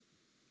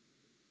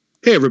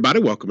Hey everybody,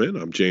 welcome in.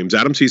 I'm James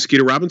Adams. He's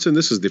Skeeter Robinson.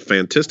 This is the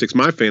Fantastics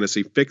My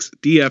Fantasy Fix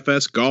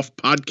DFS Golf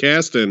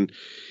podcast, and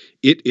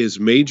it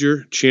is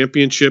major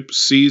championship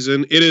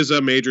season. It is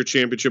a major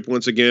championship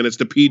once again. It's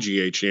the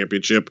PGA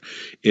Championship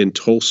in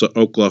Tulsa,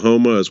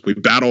 Oklahoma, as we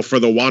battle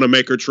for the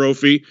Wanamaker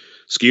Trophy.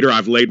 Skeeter,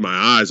 I've laid my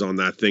eyes on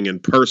that thing in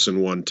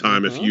person one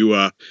time. If you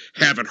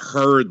haven't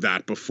heard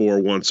that before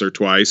once or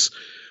twice.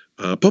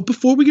 But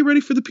before we get ready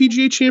for the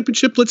PGA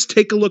Championship, let's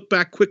take a look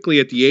back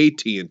quickly at the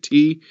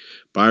AT&T.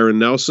 Byron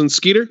Nelson.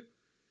 Skeeter,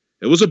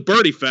 it was a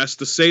birdie fest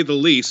to say the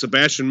least.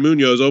 Sebastian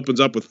Munoz opens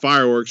up with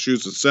fireworks,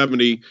 shoots a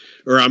 60,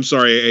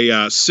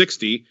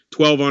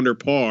 12 under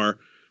par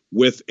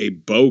with a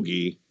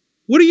bogey.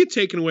 What are you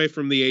taking away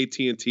from the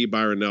AT&T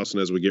Byron Nelson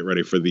as we get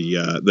ready for the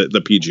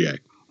PGA?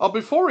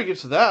 Before we get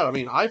to that, I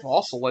mean, I've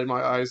also laid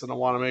my eyes on a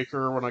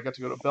Wanamaker when I got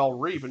to go to Belle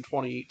Reve in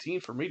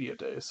 2018 for Media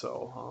Day,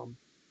 so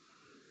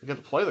I got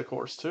to play the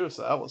course too,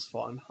 so that was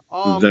fun.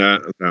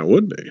 That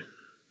would be.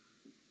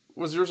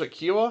 Was yours at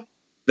Kiowa?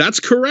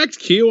 That's correct.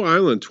 Kiowa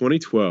Island,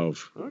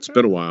 2012. Okay. It's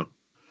been a while.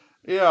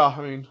 Yeah,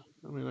 I mean,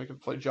 I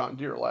could play John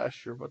Deere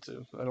last year, but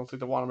I don't think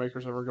the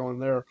Wanamaker's ever going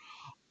there.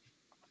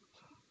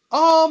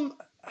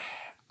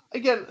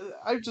 Again,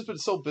 I've just been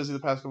so busy the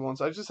past couple months.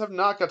 I just have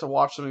not got to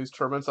watch some of these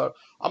tournaments.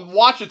 I'm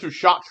watching through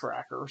Shot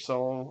Tracker,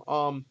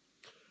 so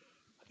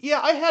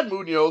yeah, I had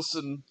Munoz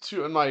in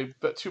my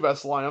two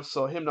best lineups,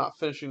 so him not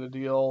finishing the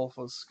deal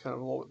was kind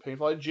of a little bit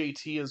painful. I had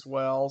JT as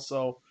well,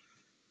 so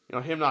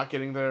him not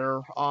getting there.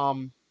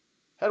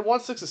 Had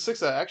 166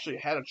 that actually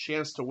had a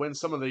chance to win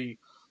some of the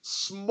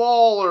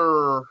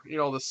smaller,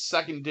 the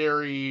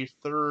secondary,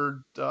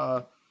 third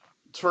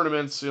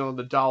tournaments, the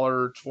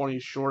 $1.20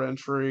 short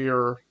entry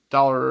or the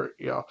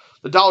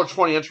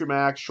 $1.20 entry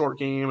max short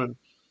game and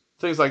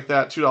things like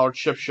that, $2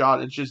 chip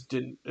shot. It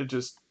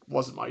just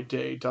wasn't my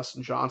day.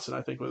 Dustin Johnson,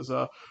 I think, was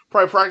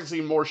probably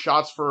practicing more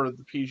shots for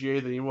the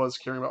PGA than he was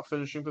caring about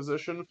finishing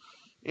position.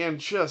 And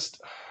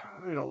just,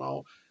 I don't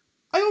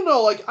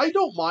know. Like, I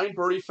don't mind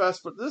Birdie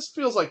Fest, but this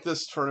feels like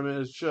this tournament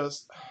is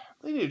just,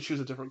 they need to choose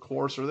a different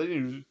course, or they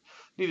need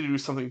to do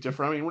something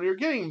different. I mean, when you're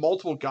getting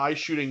multiple guys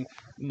shooting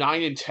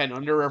 9 and 10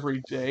 under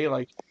every day,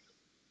 like,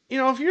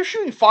 if you're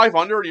shooting 5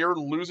 under and you're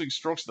losing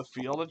strokes to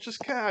the field, it just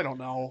kind of, I don't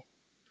know,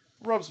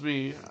 rubs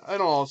me, I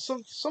don't know,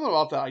 something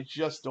about that I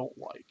just don't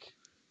like.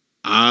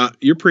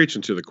 You're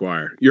preaching to the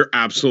choir. You're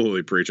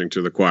absolutely preaching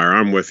to the choir.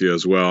 I'm with you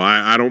as well.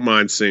 I don't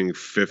mind seeing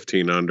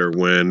 15 under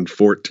win,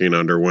 14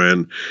 under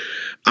win.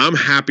 I'm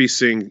happy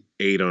seeing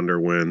 8 under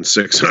win,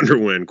 6 under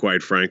win,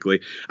 quite frankly.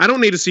 I don't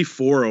need to see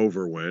 4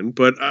 over win,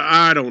 but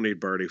I don't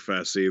need Birdie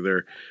Fest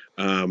either.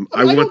 I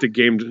want the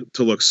game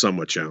to look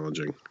somewhat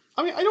challenging.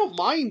 I mean, I don't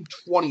mind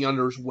 20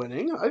 unders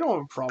winning. I don't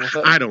have a problem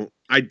with that.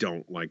 I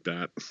don't like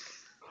that.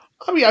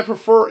 I mean, I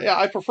prefer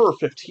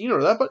 15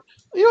 or that, but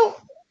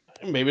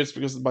maybe it's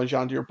because of my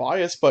John Deere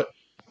bias, but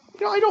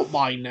I don't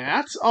mind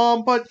that.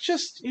 But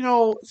just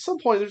at some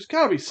point, there's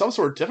got to be some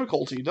sort of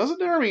difficulty, doesn't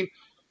there? I mean,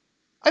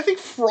 I think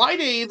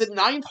Friday, the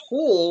 9th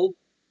hole,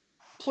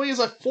 plays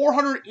a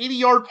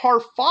 480-yard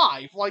par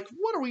 5. Like,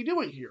 what are we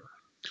doing here?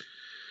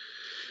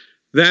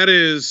 That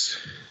is,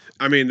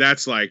 I mean,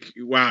 that's like,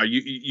 wow.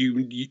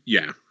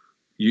 Yeah.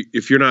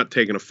 If you're not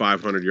taking a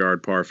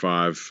 500-yard par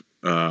 5,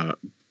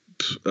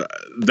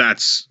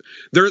 that's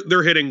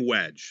they're hitting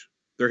wedge.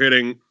 They're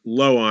hitting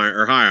low iron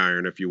or high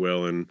iron, if you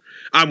will, and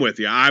I'm with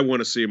you. I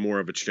want to see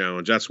more of a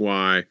challenge. That's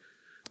why.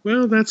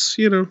 Well, that's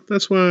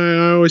why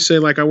I always say,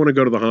 like, I want to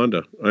go to the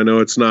Honda. I know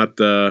it's not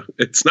the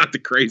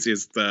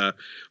craziest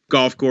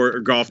golf course or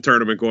golf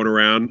tournament going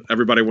around.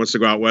 Everybody wants to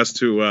go out west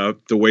to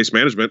the Waste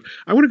Management.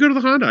 I want to go to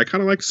the Honda. I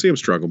kind of like to see them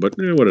struggle, but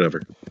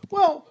whatever.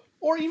 Well,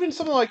 or even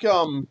something like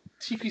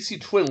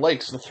TPC Twin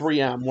Lakes, the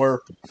 3M, where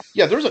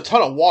there's a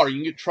ton of water, you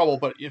can get in trouble,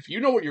 but if you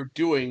know what you're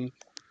doing.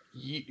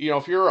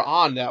 If you're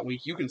on that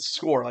week, you can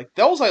score. Like,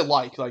 those I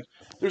like. Like,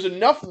 there's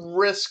enough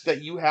risk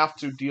that you have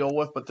to deal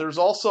with, but there's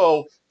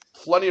also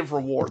plenty of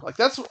reward. Like,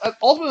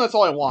 ultimately that's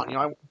all I want.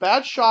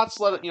 Bad shots,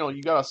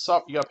 you gotta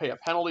pay a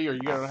penalty, or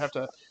you gotta have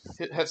to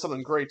hit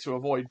something great to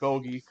avoid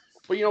bogey.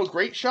 But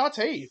great shots.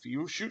 Hey, if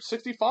you shoot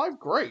 65,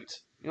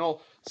 great.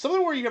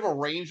 Something where you have a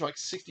range like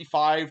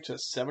 65 to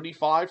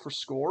 75 for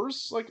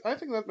scores. Like, I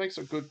think that makes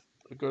a good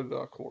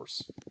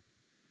course.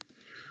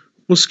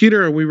 Well,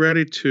 Skeeter, are we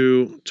ready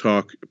to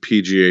talk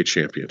PGA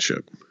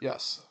Championship?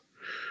 Yes.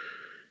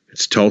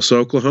 It's Tulsa,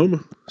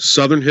 Oklahoma.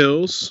 Southern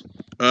Hills.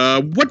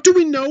 What do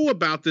we know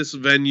about this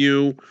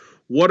venue?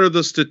 What are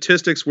the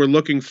statistics we're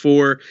looking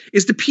for?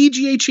 Is the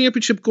PGA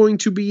Championship going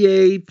to be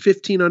a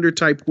 15 under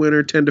type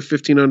winner, 10 to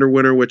 15 under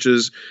winner, which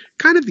is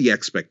kind of the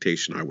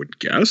expectation, I would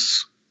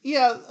guess?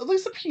 Yeah, at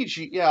least the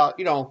PGA. Yeah,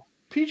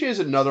 PGA is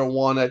another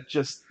one that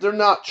they're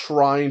not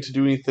trying to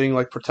do anything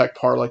like protect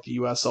par like the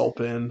U.S.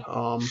 Open.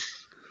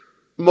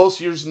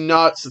 Most years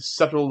not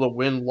susceptible to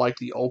win like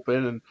the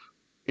Open, and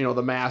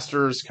the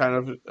Masters kind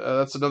of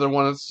that's another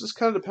one. It's just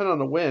kind of dependent on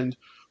the wind,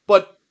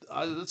 but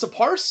it's a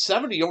par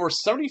 70 over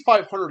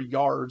 7,500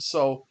 yards.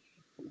 So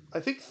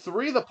I think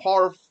three of the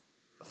 4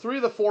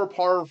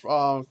 par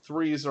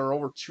threes are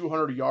over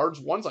 200 yards.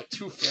 One's like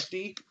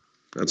 250.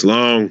 That's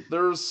long.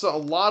 There's a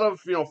lot of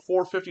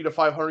 450 to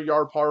 500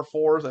 yard par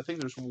fours. I think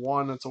there's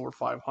one that's over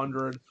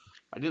 500.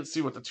 I didn't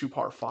see what the two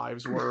par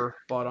fives were,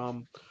 but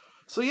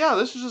so yeah,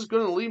 this is just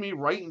going to lead me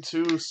right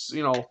into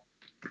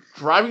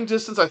driving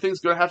distance. I think is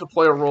going to have to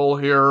play a role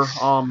here.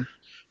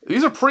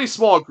 These are pretty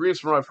small greens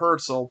from what I've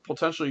heard, so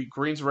potentially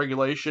greens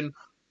regulation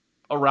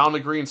around the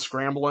green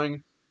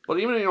scrambling. But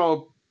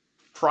even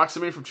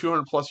proximity from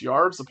 200 plus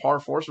yards, the par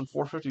fours from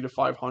 450 to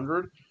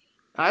 500.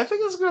 And I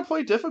think this is going to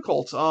play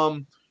difficult.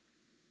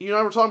 You and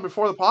I were talking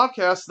before the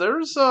podcast.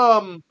 There's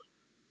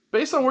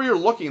based on where you're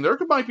looking, there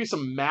might be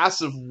some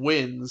massive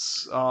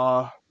wins.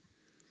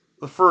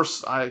 The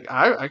first, I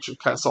actually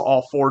kind of saw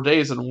all 4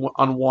 days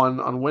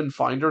on Wind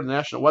Finder. The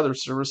National Weather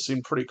Service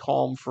seemed pretty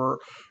calm or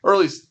at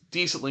least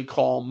decently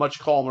calm, much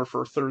calmer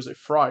for Thursday,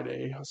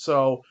 Friday.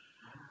 So,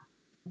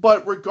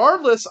 but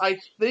regardless, I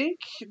think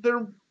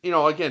they're,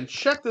 again,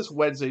 check this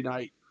Wednesday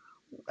night.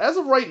 As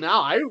of right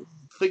now, I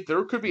think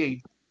there could be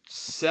a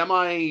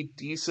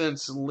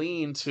semi-decent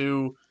lean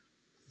to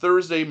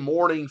Thursday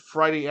morning,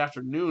 Friday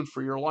afternoon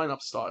for your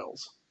lineup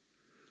styles.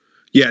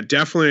 Yeah,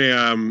 definitely.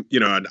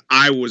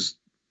 I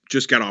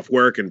just got off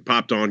work and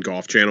popped on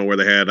Golf Channel where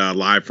they had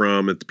live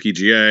from at the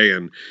PGA,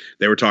 and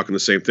they were talking the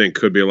same thing.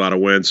 Could be a lot of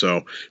wind,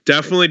 so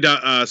definitely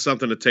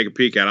something to take a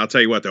peek at. I'll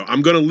tell you what, though,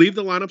 I'm going to leave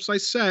the lineups I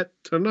set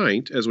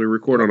tonight as we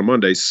record on a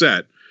Monday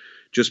set,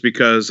 just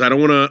because I don't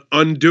want to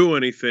undo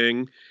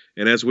anything.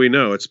 And as we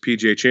know, it's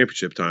PGA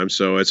Championship time,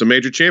 so it's a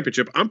major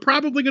championship. I'm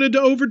probably going to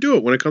overdo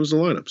it when it comes to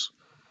lineups.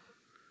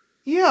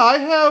 Yeah, I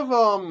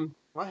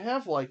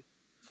have like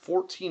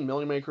 14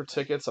 Millie Maker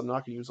tickets. I'm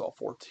not going to use all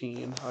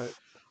 14.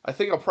 I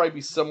think I'll probably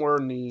be somewhere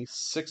in the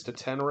 6 to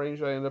 10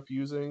 range I end up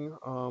using.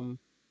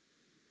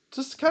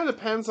 Just kind of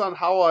depends on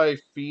how I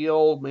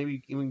feel.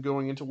 Maybe even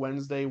going into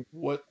Wednesday,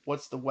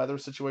 what's the weather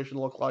situation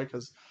look like?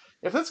 Because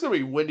if it's going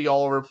to be windy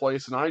all over the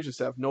place and I just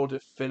have no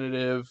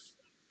definitive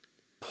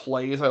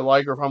plays I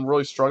like, or if I'm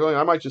really struggling,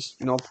 I might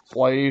just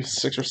play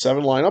 6 or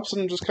 7 lineups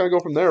and just kind of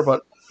go from there.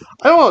 But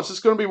I don't know. It's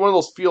just going to be one of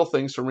those feel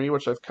things for me,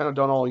 which I've kind of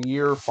done all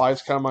year.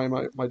 5's kind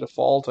of my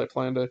default. I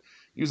plan to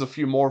use a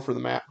few more for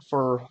the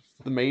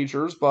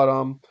majors, but I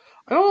don't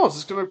know. It's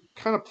just going to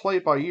kind of play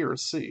it by ear and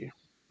see.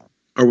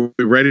 Are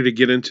we ready to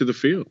get into the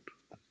field?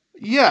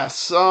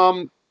 Yes.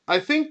 I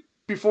think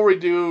before we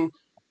do,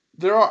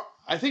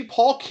 I think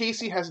Paul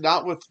Casey has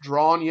not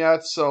withdrawn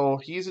yet, so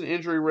he's an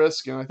injury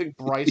risk, and I think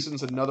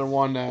Bryson's another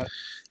one that.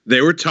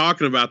 They were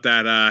talking about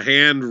that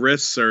hand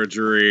wrist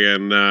surgery,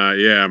 and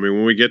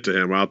when we get to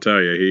him, I'll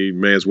tell you, he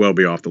may as well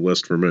be off the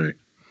list for me.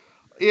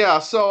 Yeah,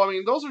 so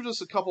those are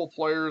just a couple of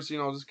players,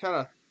 just kind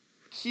of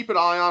keep an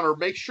eye on, or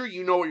make sure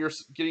you know what you're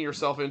getting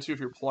yourself into if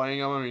you're playing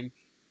them.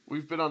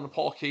 We've been on the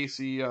Paul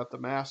Casey at the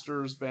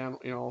Masters ban,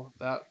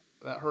 that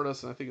hurt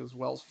us, and I think it was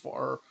Wells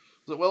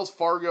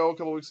Fargo a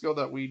couple weeks ago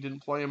that we didn't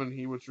play him and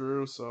he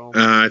withdrew. So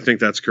I think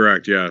that's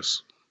correct.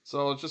 Yes.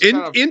 So it's just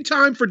in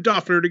time for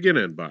Duffner to get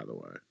in. By the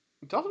way,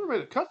 Duffner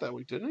made a cut that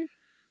week, didn't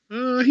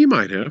he? He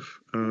might have.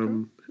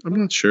 Okay. I'm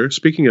not sure.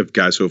 Speaking of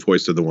guys who have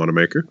hoisted the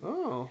Wanamaker.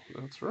 Oh,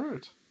 that's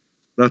right.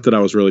 Not that I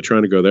was really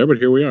trying to go there, but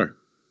here we are.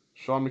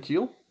 Sean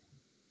McKeel?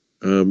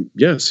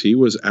 Yes, he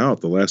was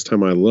out the last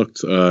time I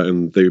looked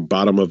in the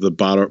bottom of the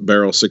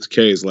barrel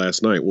 6Ks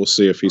last night. We'll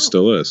see if he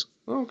still is.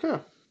 Okay.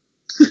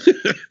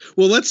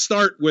 Well, let's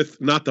start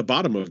with not the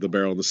bottom of the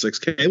barrel in the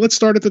 6K. Let's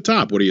start at the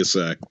top. What do you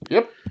say?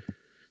 Yep.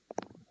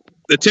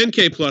 The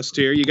 10K plus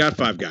tier, you got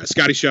 5 guys.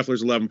 Scotty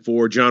Scheffler's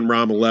 11-4, John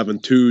Rahm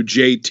 11-2,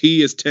 JT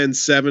is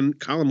 10-7,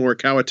 Colin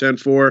Morikawa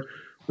 10-4,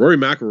 Rory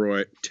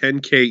McIlroy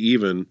 10K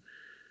even.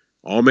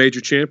 All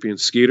major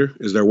champions. Skeeter,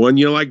 is there one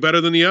you like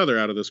better than the other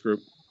out of this group?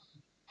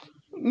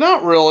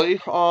 Not really.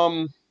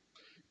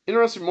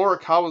 Interesting.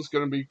 Morikawa is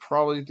going to be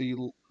probably I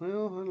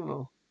don't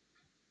know.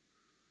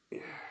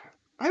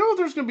 I don't know if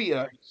there's going to be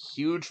a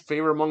huge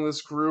favorite among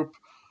this group.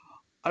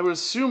 I would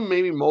assume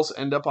maybe most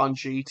end up on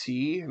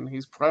JT, and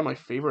he's probably my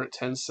favorite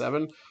at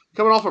 10-7.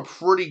 Coming off a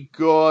pretty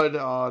good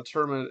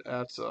tournament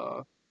at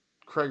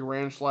Craig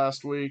Ranch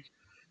last week.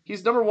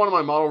 He's number 1 in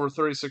my model over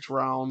 36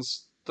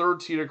 rounds,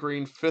 3rd tee to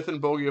green, 5th in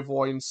bogey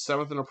avoidance,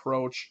 7th in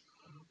approach.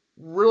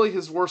 Really,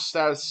 his worst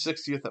stat is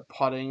 60th at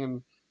putting,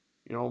 and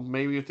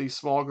maybe with these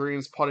small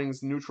greens,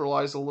 putting's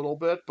neutralized a little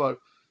bit, but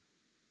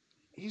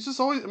he's just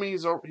always.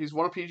 He's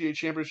won a PGA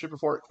Championship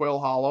before at Quail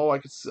Hollow. I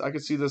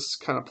could see this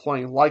kind of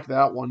playing like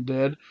that one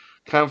did,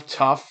 kind of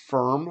tough,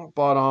 firm,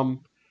 but I don't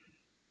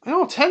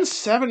know.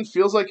 10-7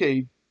 feels like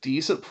a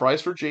decent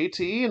price for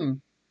JT,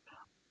 and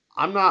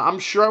I'm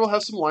sure I will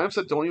have some lineups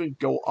that don't even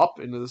go up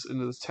into this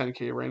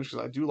 10K range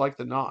because I do like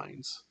the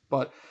 9s,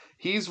 but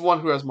he's one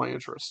who has my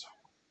interest.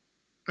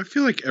 I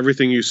feel like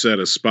everything you said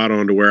is spot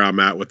on to where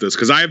I'm at with this,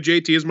 because I have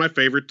JT as my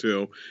favorite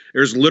too.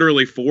 There's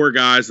literally 4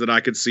 guys that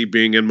I could see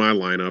being in my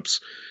lineups.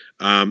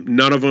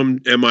 None of them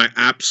am I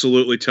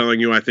absolutely telling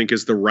you I think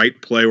is the right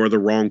play or the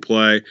wrong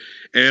play,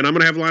 and I'm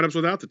going to have lineups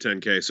without the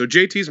 10K. So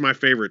JT's my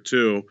favorite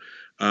too,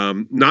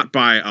 not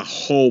by a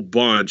whole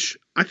bunch.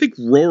 I think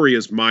Rory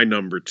is my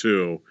number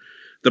 2.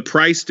 The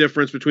price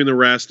difference between the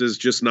rest is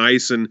just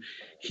nice, and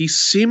he's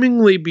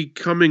seemingly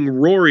becoming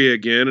Rory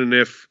again. And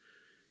if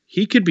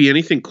he could be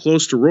anything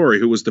close to Rory,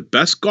 who was the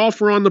best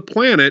golfer on the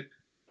planet,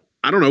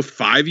 I don't know,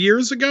 5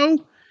 years ago,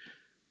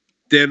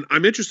 then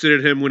I'm interested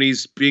in him when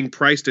he's being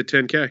priced at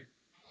 $10K.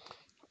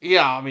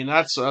 Yeah, I mean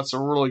that's a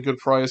really good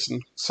price.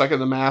 And second,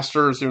 the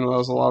Masters, that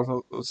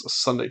was a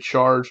Sunday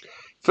charge.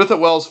 Fifth at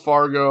Wells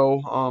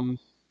Fargo.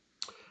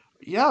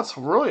 Yeah, it's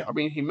really. I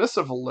mean, he missed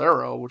a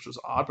Valero, which was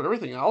odd, but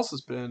everything else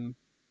has been,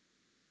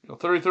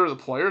 33rd of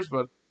the Players,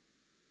 but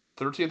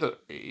 13th at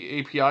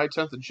API,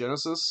 10th at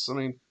Genesis. I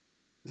mean,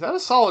 is that a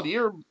solid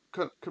year?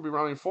 Could be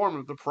rounding form.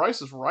 If the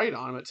price is right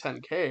on him at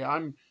 $10K,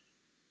 I'm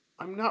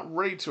not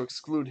ready to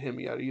exclude him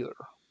yet either.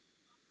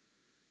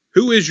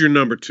 Who is your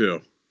number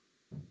 2?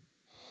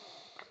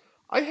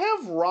 I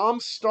have Rahm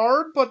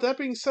starred, but that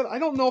being said, I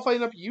don't know if I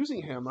end up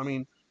using him. I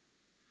mean,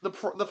 the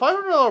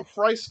 $500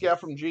 price gap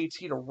from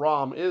JT to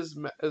Rahm is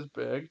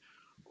big.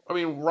 I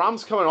mean,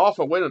 Rahm's coming off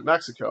a win at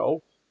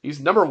Mexico. He's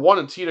number 1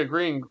 in tee to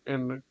green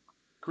in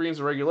greens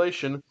and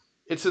regulation.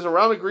 It's his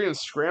around the green and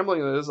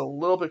scrambling that is a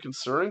little bit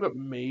concerning, but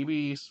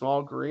maybe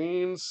small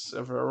greens,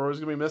 if everyone's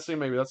going to be missing,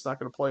 maybe that's not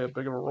going to play a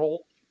big of a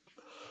role.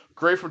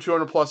 Great from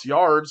 200 plus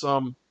yards.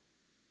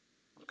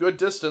 Good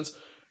distance.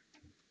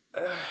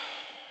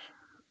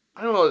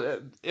 I don't know.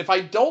 If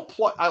I don't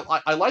play,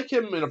 I like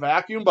him in a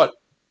vacuum, but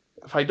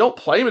if I don't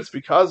play him, it's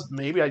because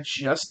maybe I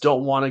just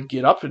don't want to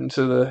get up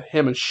into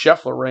him and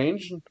Scheffler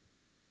range.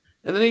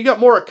 And then you got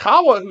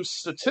Morikawa, who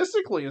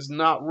statistically is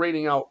not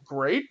rating out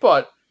great,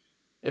 but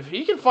if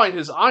he can find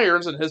his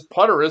irons and his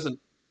putter isn't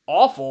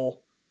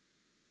awful,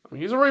 I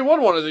mean, he's already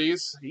won one of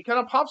these. He kind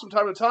of pops from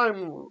time to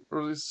time,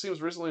 or it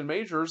seems recently in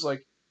majors.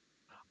 Like,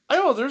 I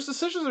don't know. There's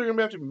decisions that are going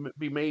to have to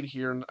be made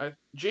here, and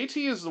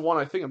JT is the one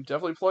I think I'm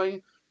definitely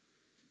playing.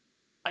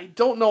 I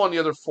don't know on the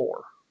other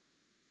 4.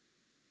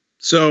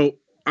 So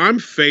I'm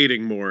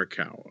fading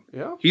Morikawa.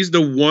 Yeah. He's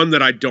the one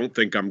that I don't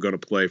think I'm going to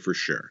play for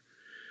sure.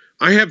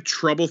 I have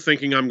trouble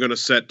thinking I'm going to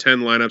set 10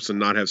 lineups and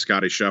not have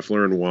Scotty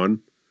Scheffler in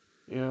one.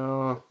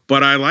 Yeah.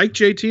 But I like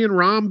JT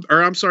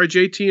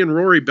and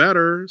Rory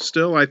better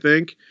still, I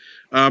think.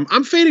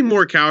 I'm fading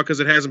Morikawa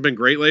because it hasn't been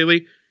great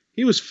lately.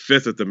 He was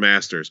 5th at the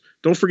Masters.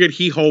 Don't forget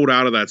he holed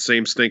out of that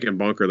same stinking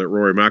bunker that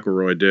Rory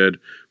McIlroy did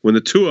when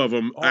the two of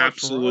them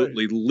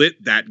absolutely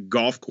lit that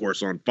golf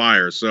course on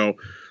fire. So,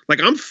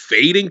 I'm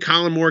fading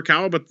Colin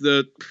Morikawa, but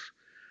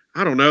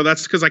I don't know.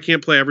 That's because I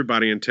can't play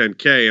everybody in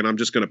 10K, and I'm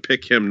just going to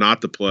pick him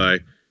not to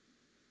play.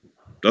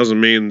 Doesn't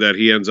mean that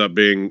he ends up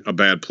being a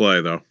bad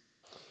play, though.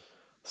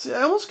 See,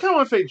 I almost kind of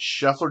want to fade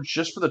Scheffler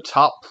just for the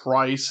top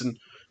price, and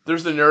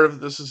there's the narrative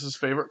that this is his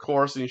favorite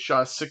course, and he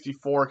shot a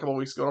 64 a couple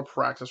weeks ago in a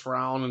practice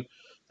round, and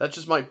that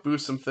just might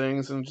boost some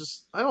things, and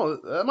I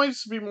don't know, that might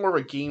just be more of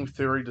a game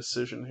theory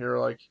decision here,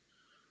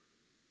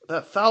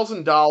 that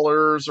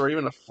 $1,000 or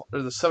even the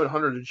 $700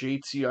 to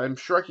JT, I'm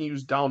sure I can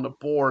use down the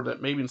board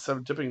that maybe instead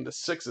of dipping into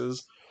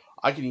 6s,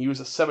 I can use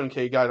a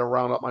 7K guy to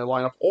round up my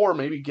lineup, or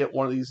maybe get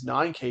one of these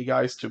 9K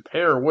guys to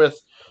pair with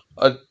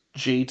a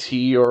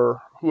JT or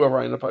whoever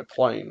I end up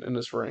playing in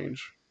this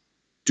range.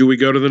 Do we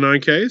go to the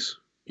 9Ks?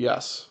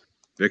 Yes.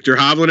 Victor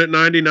Hovland at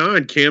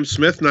 99, Cam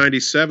Smith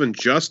 97,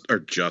 Jordan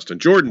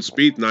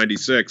Spieth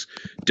 96,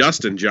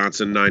 Dustin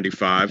Johnson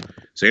 95,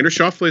 Xander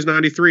Schauffele's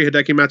 93,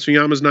 Hideki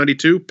Matsuyama's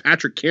 92,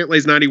 Patrick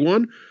Cantlay's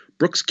 91,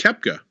 Brooks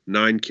Koepka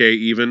 9K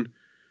even.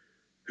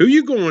 Who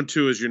you going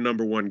to as your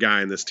number 1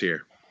 guy in this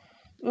tier?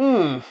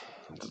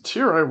 It's a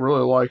tier I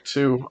really like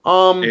too.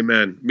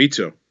 Amen. Me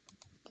too.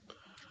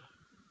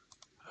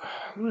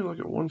 Let me look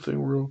at one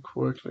thing real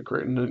quick.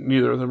 Great,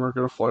 neither of them are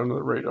going to fly under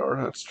the radar.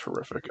 That's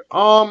terrific.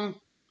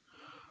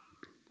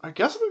 I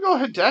guess I'm going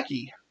to go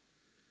Hideki.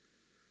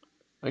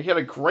 He had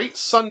a great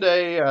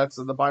Sunday at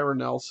the Byron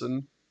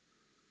Nelson.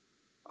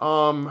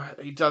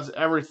 He does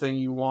everything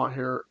you want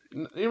here.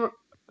 Maybe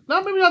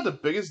not the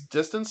biggest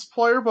distance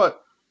player,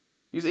 but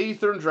he's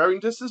 83rd in driving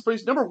distance, but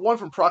he's number 1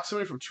 from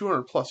proximity from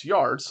 200 plus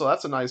yards, so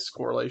that's a nice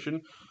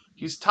correlation.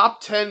 He's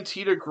top 10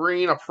 tee to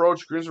green,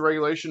 approach, greens and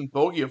regulation,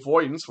 bogey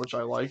avoidance, which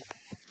I like.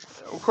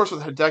 Of course,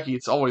 with Hideki,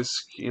 it's always,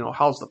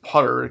 how's the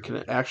putter? It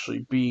can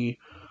actually be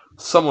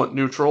somewhat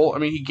neutral. I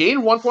mean, he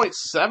gained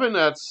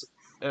 1.7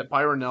 at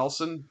Byron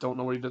Nelson. Don't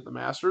know what he did at the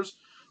Masters.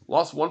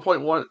 Lost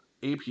 1.1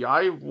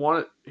 API,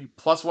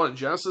 plus 1 at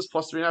Genesis,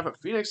 plus 3.5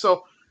 at Phoenix.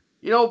 So,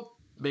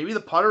 maybe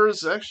the putter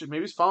is actually,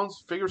 maybe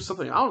he's figured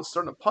something out and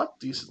starting to putt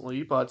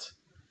decently, but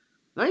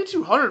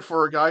 9,200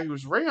 for a guy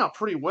who's rating out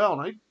pretty well,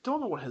 and I don't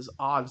know what his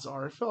odds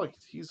are. I feel like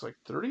he's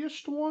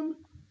 30-ish to 1.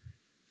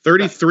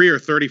 33 or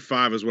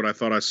 35 is what I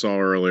thought I saw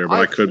earlier, but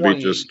I could be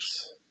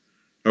just...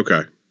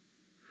 Okay.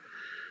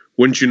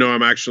 Wouldn't you know,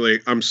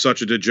 I'm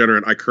such a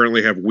degenerate. I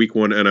currently have week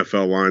 1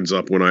 NFL lines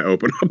up when I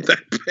open up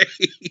that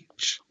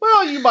page.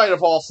 Well, you might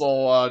have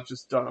also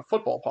just done a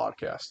football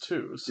podcast,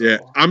 too. So. Yeah,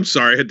 I'm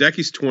sorry.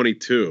 Hideki's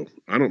 22.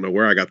 I don't know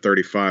where I got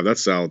 35.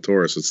 That's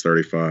Zalatoris. It's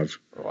 35.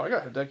 Oh, I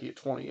got Hideki at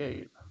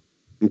 28.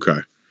 Okay.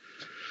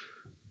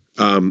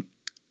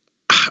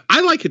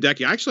 I like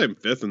Hideki. I actually am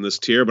 5th in this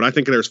tier, but I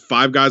think there's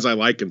 5 guys I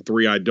like and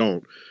 3 I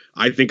don't.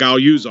 I think I'll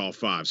use all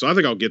 5, so I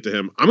think I'll get to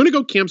him. I'm going to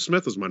go Cam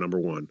Smith as my number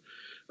 1.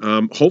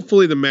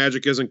 Hopefully the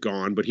magic isn't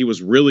gone, but he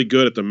was really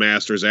good at the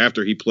Masters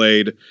after he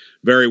played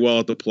very well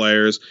at the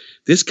Players.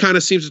 This kind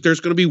of seems that there's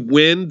going to be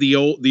wind, the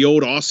old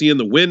Aussie in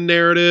the wind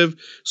narrative,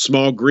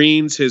 small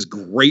greens, his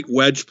great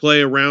wedge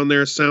play around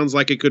there sounds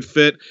like it could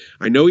fit.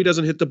 I know he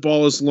doesn't hit the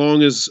ball as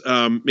long as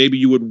maybe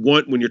you would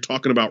want when you're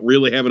talking about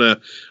really having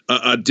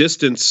a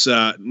distance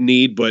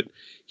need, but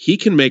he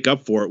can make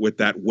up for it with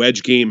that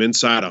wedge game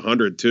inside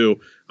 100 too.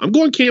 I'm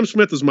going Cam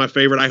Smith as my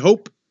favorite. I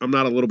hope I'm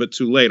not a little bit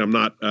too late. I'm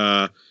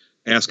not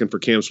asking for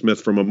Cam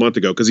Smith from a month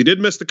ago because he did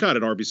miss the cut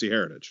at RBC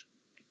Heritage.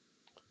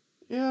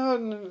 Yeah,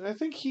 and I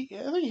think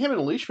him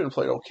and Leishman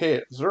played okay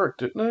at Zurich,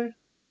 didn't they?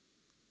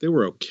 They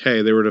were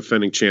okay. They were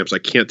defending champs. I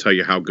can't tell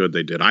you how good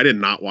they did. I did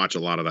not watch a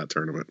lot of that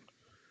tournament.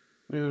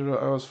 I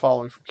was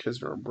following from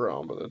Kisner and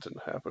Brown, but that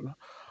didn't happen.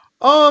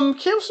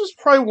 Cam Smith's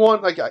probably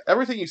one, like,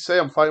 everything you say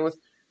I'm fine with.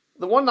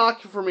 The one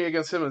knock for me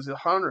against him is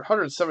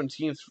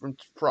 117th from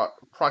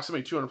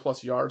approximately 200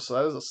 plus yards, so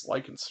that is a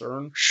slight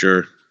concern.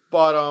 Sure.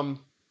 But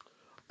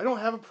I don't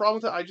have a problem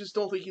with it. I just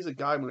don't think he's a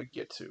guy I'm going to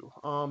get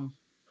to.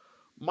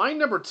 My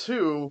number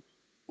 2,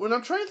 when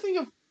I'm trying to think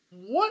of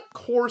what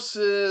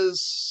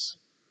courses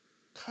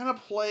kind of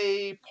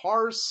play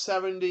par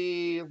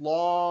 70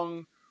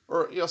 long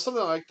or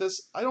something like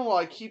this, I don't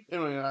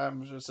know.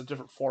 I'm just a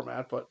different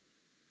format, but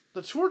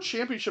the Tour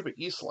Championship at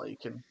East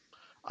Lake, and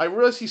I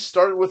realized he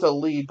started with a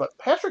lead, but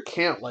Patrick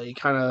Cantlay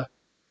kind of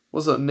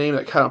was a name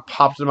that kind of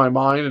popped in my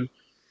mind, and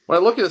when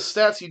I look at his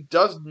stats, he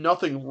does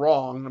nothing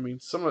wrong. I mean,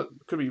 some of it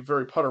could be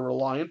very putter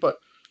reliant, but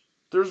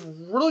there's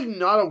really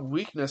not a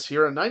weakness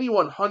here. At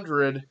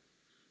 9,100,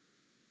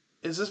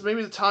 is this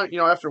maybe the time,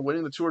 after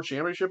winning the Tour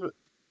Championship,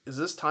 is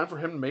this time for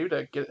him maybe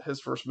to get his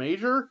first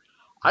major?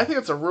 I think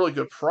it's a really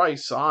good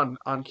price on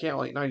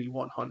Cantlay at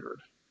 9,100.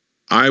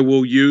 I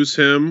will use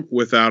him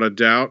without a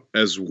doubt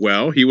as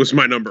well. He was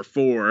my number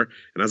 4.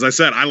 And as I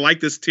said, I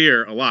like this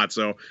tier a lot.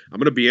 So I'm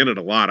going to be in it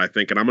a lot, I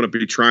think. And I'm going to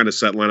be trying to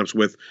set lineups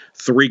with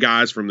 3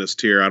 guys from this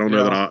tier. I don't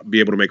know that I'll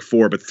be able to make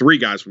 4, but 3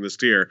 guys from this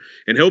tier.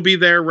 And he'll be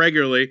there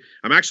regularly.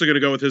 I'm actually going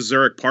to go with his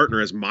Zurich partner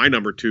as my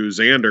number 2,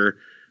 Xander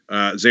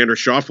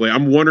Schauffele.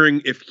 I'm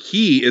wondering if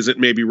he isn't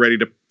maybe ready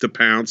to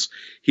pounce.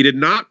 He did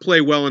not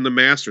play well in the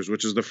Masters,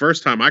 which is the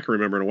first time I can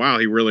remember in a while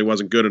he really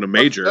wasn't good in a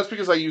major. That's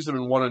because I used him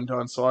in one and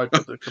done, so I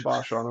put the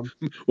kibosh on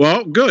him.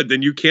 Well, good.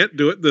 Then you can't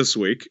do it this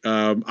week.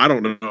 I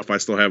don't know if I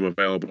still have him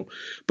available.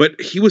 But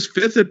he was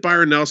 5th at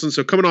Byron Nelson,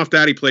 so coming off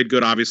that, he played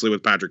good, obviously,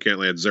 with Patrick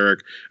Cantlay at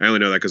Zurich. I only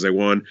know that because they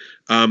won.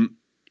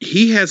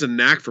 He has a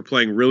knack for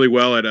playing really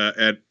well at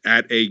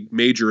a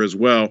major as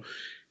well.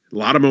 A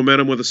lot of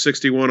momentum with a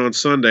 61 on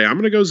Sunday. I'm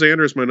going to go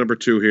Xander as my number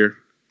 2 here.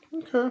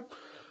 Okay.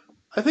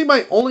 I think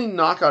my only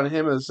knock on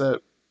him is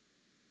that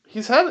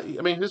his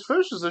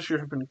finishes this year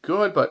have been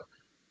good, but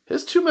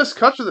his 2 missed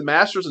cuts are the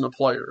Masters and the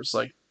Players.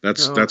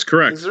 That's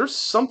correct. Is there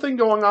something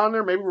going on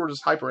there? Maybe we're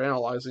just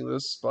hyper-analyzing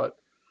this, but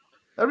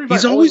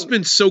he's always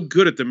been so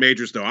good at the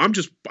majors, though.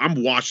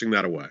 I'm washing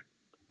that away.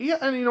 Yeah,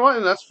 and you know what?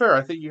 And that's fair.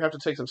 I think you have to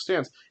take some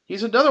stance.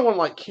 He's another one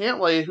like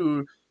Cantlay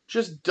who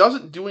just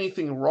doesn't do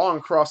anything wrong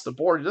across the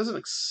board. He doesn't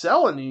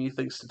excel in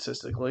anything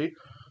statistically,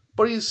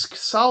 but he's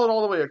solid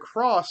all the way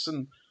across.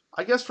 And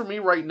I guess for me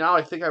right now,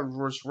 I think I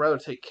would just rather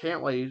take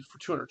Cantlay for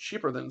 200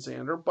 cheaper than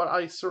Xander, but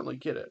I certainly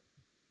get it.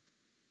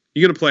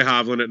 You going to play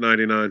Hovland at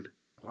 99?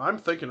 I'm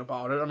thinking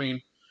about it. I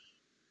mean,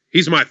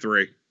 he's my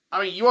 3.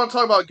 I mean, you want to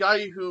talk about a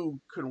guy who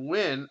could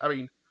win. I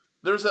mean,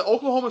 there's the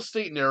Oklahoma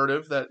State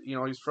narrative that,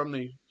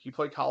 he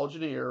played college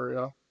in the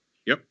area.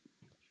 Yep.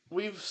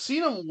 We've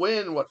seen him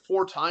win,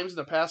 4 times in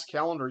the past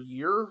calendar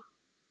year?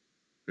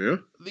 Yeah.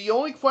 The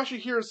only question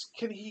here is,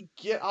 can he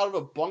get out of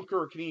a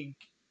bunker? Can he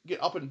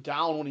get up and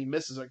down when he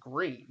misses a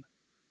green?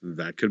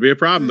 That could be a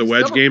problem. The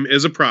wedge game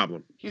is a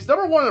problem. He's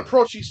number 1 in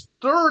approach. He's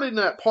 3rd in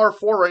that par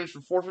 4 range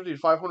from 450 to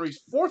 500.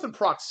 He's 4th in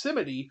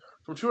proximity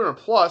from 200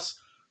 plus,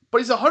 but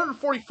he's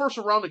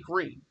 141st around the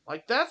green.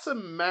 That's a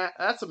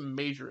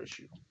major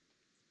issue.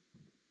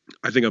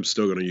 I think I'm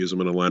still going to use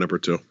him in a lineup or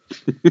 2.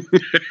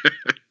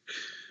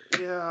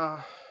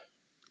 Yeah.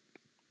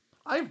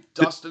 I have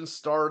Dustin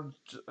starred,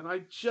 and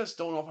I just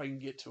don't know if I can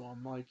get to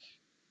him.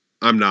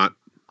 I'm not.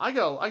 I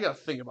gotta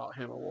think about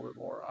him a little bit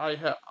more.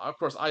 Of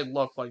course, I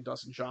love playing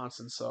Dustin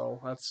Johnson,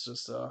 so that's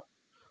just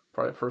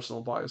probably a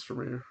personal bias for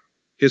me.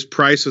 His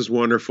price is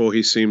wonderful.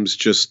 He seems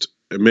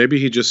maybe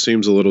he just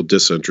seems a little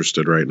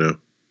disinterested right now.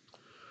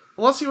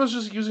 Unless he was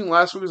just using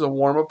last week as a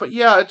warm up, but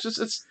yeah,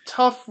 it's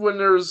tough when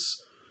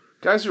there's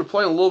guys who are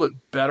playing a little bit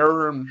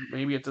better and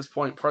maybe at this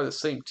point probably the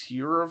same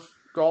tier of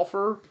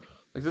golfer.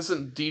 This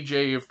isn't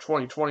DJ of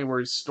 2020 where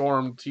he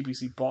stormed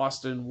TPC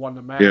Boston, won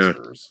the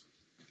Masters.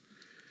 Yeah.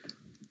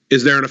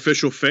 Is there an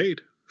official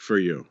fade for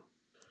you?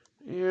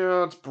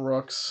 Yeah, it's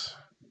Brooks.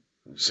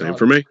 Same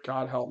for me.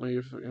 God help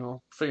me.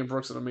 Fading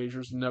Brooks in a major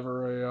is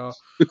never a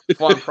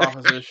fun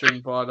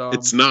proposition, but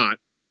it's not.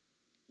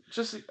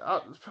 Just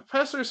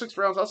past 36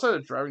 rounds, outside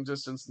of driving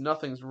distance,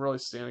 nothing's really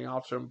standing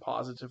out to him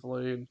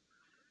positively. And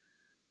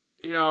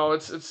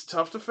it's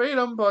tough to fade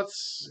him, but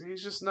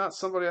he's just not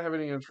somebody I have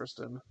any interest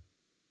in.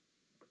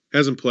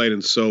 Hasn't played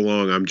in so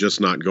long. I'm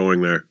just not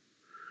going there.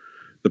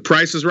 The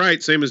price is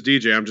right, same as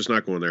DJ. I'm just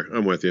not going there.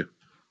 I'm with you.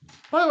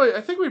 By the way,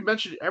 I think we've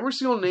mentioned every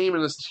single name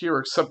in this tier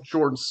except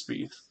Jordan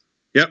Spieth.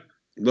 Yep.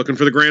 Looking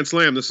for the Grand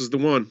Slam. This is the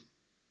one.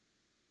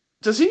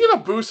 Does he get a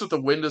boost if the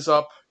wind is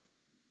up?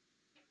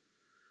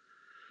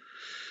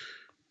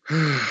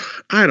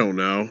 I don't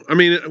know. I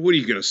mean, what are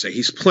you going to say?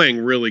 He's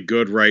playing really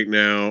good right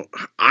now.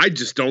 I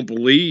just don't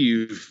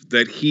believe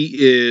that he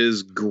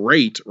is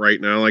great right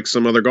now like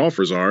some other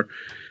golfers are.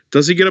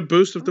 Does he get a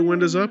boost if the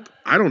wind is up?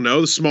 I don't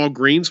know. The small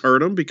greens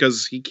hurt him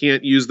because he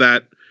can't use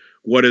that,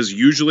 what is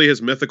usually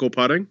his mythical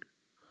putting.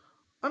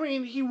 I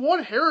mean, he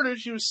won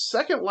Heritage. He was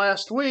second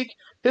last week.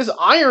 His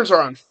irons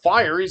are on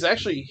fire. He's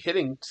actually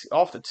hitting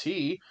off the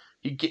tee.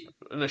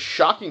 In a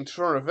shocking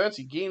turn of events,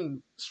 he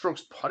gained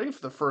strokes putting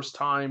for the first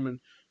time in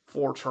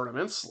 4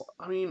 tournaments.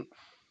 I mean,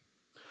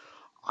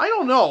 I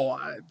don't know.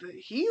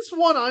 He's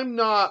one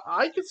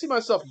I can see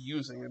myself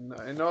using. And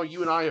I know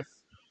you and I have,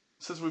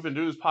 since we've been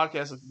doing this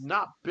podcast, have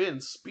not been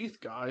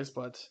Spieth guys,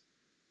 but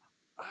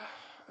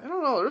I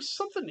don't know. There's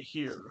something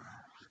here.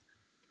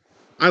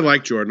 I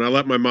like Jordan. I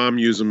let my mom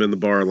use him in the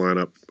bar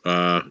lineup.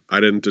 I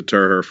didn't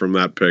deter her from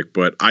that pick,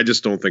 but I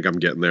just don't think I'm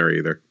getting there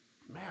either.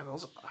 Man,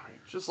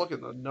 just look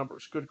at the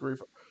numbers. Good grief.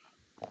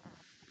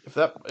 If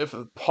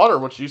the putter,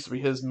 which used to be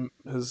his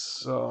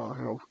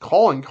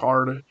calling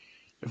card,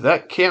 if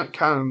that can't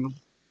kind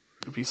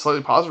of be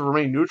slightly positive,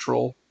 remain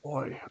neutral,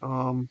 boy.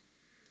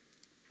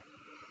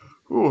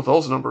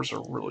 Those numbers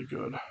are really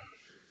good.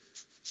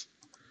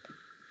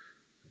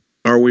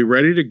 Are we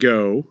ready to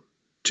go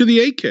to the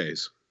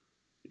 8Ks?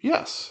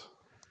 Yes.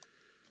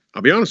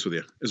 I'll be honest with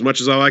you. As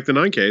much as I like the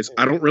 9Ks,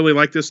 I don't really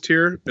like this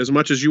tier as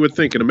much as you would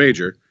think in a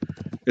major.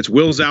 It's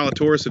Will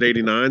Zalatoris at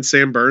 89,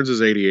 Sam Burns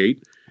is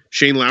 88,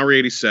 Shane Lowry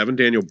 87,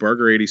 Daniel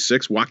Berger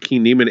 86,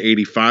 Joaquin Niemann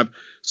 85.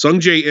 Sung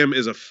J M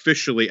is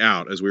officially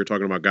out, as we were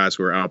talking about guys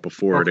who were out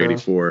before at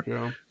 84.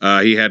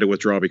 Yeah. He had to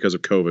withdraw because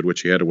of COVID,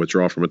 which he had to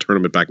withdraw from a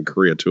tournament back in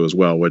Korea too as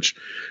well.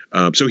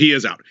 So he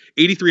is out.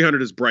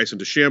 8,300 is Bryson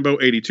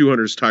DeChambeau,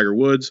 8,200 is Tiger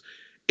Woods.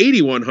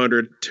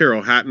 8,100,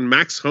 Terrell Hatton,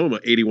 Max Homa,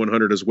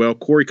 8,100 as well,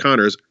 Corey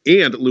Connors,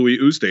 and Louis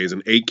Oosthuizen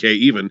an 8K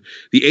even.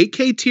 The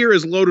 8K tier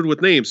is loaded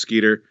with names,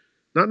 Skeeter.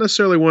 Not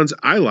necessarily ones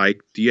I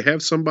like. Do you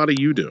have somebody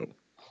you do?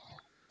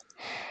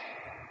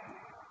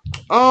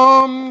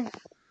 I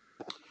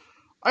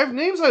have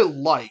names I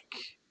like,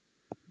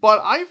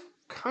 but I've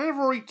kind of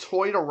already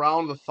toyed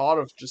around the thought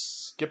of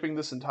just skipping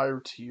this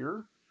entire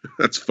tier.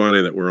 That's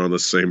funny that we're on the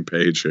same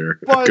page here.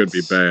 It could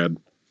be bad.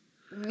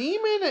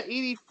 Niemann at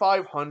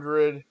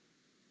 8,500.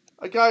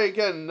 A guy,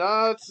 again,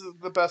 not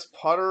the best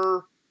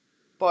putter,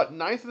 but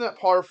 9th in that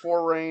par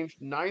 4 range,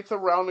 9th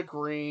around the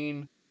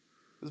green.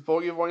 His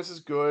bogey avoidance is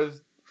good.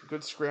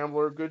 Good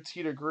scrambler, good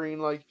tee to green.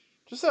 Like,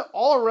 just that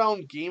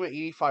all-around game at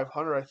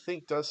 8,500, I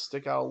think, does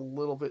stick out a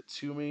little bit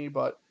to me,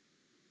 but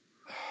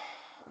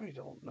I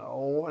don't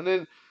know. And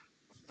then,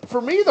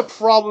 for me, the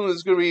problem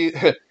is going to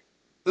be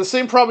the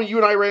same problem you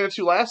and I ran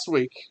into last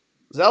week.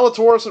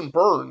 Zalatoris and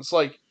Burns.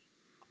 Like,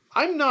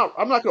 I'm not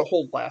going to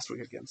hold last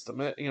week against them.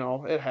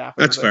 It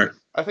happened. That's fair.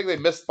 I think they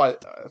missed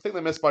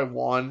by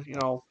 1.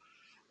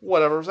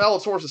 Whatever.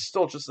 Zalatoris is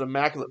still just an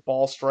immaculate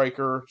ball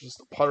striker. Just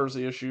the putter's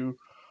the issue.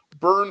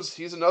 Burns,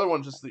 he's another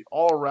one. Just the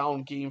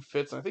all-around game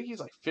fits. And I think he's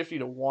like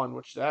 50-1,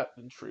 which that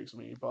intrigues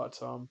me. But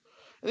and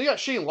you got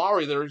Shane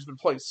Lowry there. He's been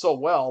playing so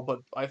well, but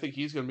I think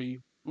he's going to be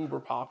uber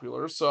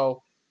popular.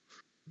 So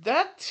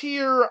that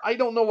tier, I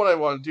don't know what I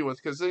want to do with,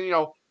 because then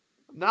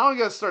now I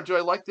got to start. Do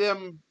I like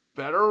them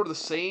better or the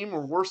same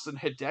or worse than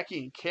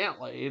Hideki and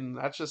Cantlay? And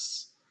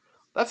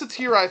that's a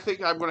tier I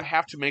think I'm going to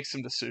have to make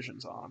some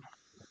decisions on.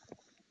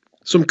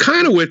 So I'm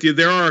kind of with you.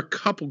 There are a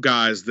couple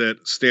guys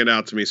that stand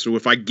out to me. So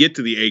if I get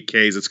to the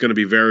 8Ks, it's going to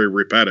be very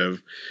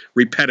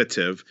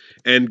repetitive.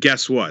 And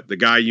guess what? The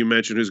guy you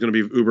mentioned who's going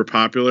to be uber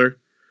popular,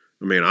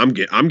 I mean, I'm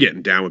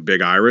getting down with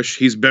Big Irish.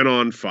 He's been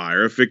on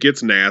fire. If it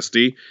gets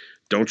nasty,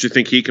 don't you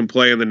think he can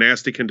play in the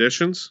nasty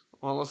conditions?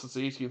 Well, unless it's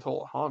the 18th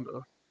hole at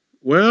Honda.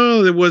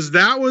 Well,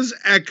 that was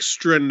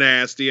extra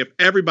nasty. If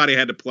everybody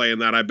had to play in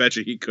that, I bet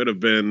you he could have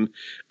been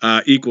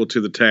equal to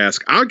the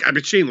task. I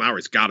mean, Shane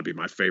Lowry's got to be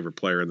my favorite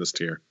player in this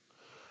tier.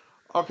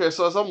 Okay,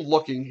 so as I'm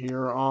looking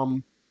here,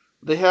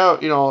 they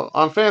have,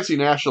 on Fantasy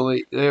National,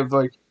 they have,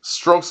 like,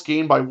 strokes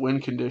gained by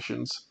wind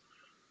conditions.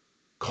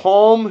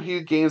 Calm, he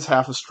gains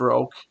half a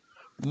stroke.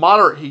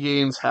 Moderate, he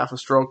gains half a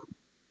stroke.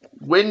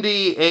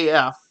 Windy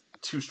AF,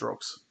 2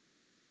 strokes.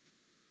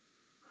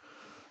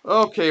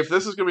 Okay, if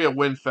this is going to be a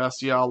wind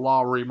fest, yeah,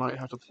 Lowry might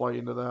have to play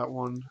into that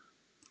one.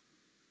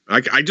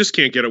 I just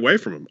can't get away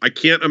from him. I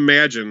can't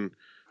imagine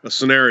a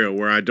scenario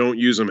where I don't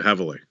use him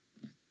heavily.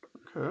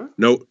 Okay.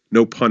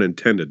 No pun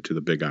intended to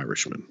the Big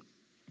Irishman.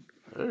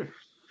 Hey,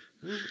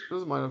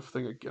 this might have a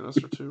thing of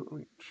Guinness or two. I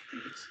mean,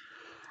 jeez.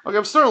 Okay,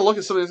 I'm starting to look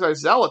at some of these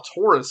guys.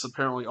 Zalatoris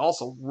apparently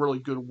also really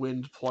good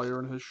wind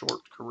player in his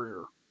short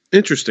career.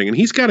 Interesting, and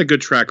he's got a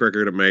good track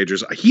record at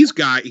majors. He's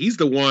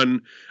the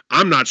one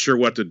I'm not sure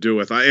what to do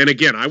with. And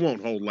again, I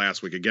won't hold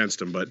last week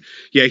against him, but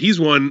yeah, he's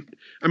one.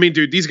 I mean,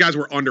 dude, these guys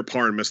were under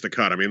par and missed the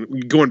cut. I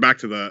mean, going back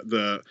to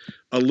the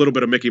a little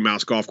bit of Mickey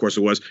Mouse golf course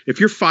it was. If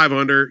you're 5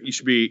 under, you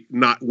should be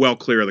not well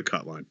clear of the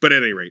cut line. But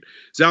at any rate,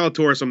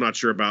 Zalatoris, I'm not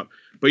sure about.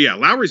 But yeah,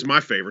 Lowry's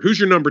my favorite.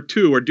 Who's your number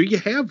 2, or do you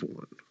have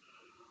one?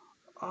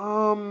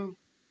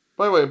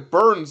 By the way,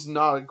 Burns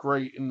not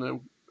great in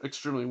the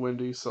extremely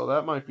windy, so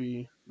that might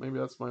be. Maybe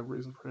that's my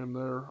reason for him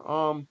there.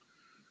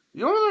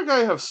 The only other guy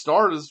I have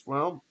starred is,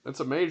 well,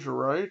 it's a major,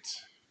 right?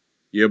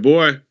 Yeah,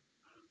 boy.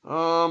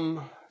 I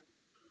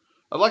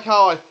like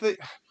how I think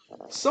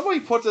somebody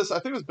put this. I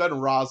think it was Ben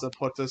Raza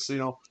put this.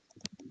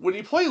 When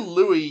you play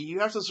Louis, you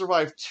have to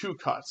survive 2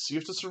 cuts. You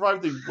have to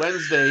survive the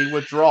Wednesday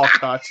withdrawal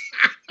cut,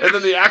 and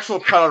then the actual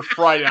cut on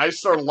Friday. I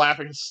started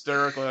laughing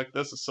hysterically, like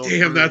this is so. Damn,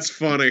 true. That's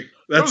funny.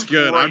 That's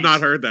good. Great. I've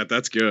not heard that.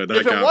 That's good.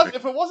 If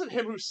it wasn't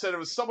him who said it,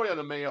 was somebody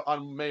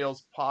on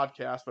Mayo's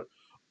podcast. But it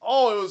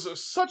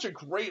was such a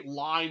great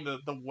line.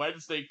 The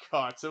Wednesday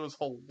cuts. It was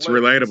hilarious. It's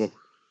relatable.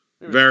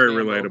 Very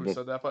relatable. Who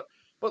said that,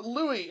 but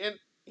Louis, and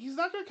he's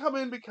not going to come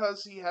in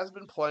because he hasn't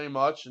been playing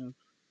much, and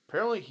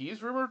apparently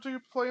he's rumored to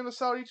play in the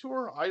Saudi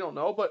Tour. I don't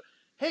know, but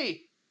hey,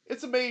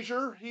 it's a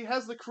major. He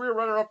has the career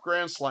runner-up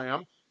Grand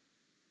Slam.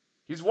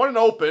 He's won an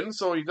Open,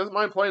 so he doesn't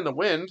mind playing the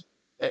wind.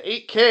 At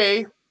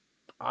 8K,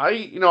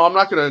 I'm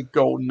not going to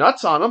go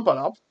nuts on him, but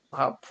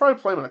I'll probably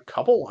play him in a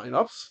couple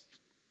lineups.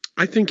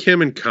 I think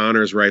him and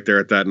Connors right there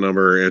at that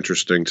number are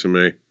interesting to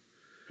me.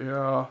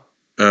 Yeah.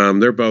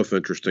 They're both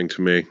interesting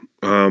to me.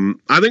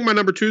 I think my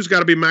number 2's got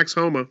to be Max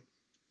Homa.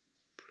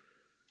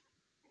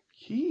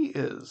 He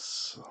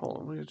is.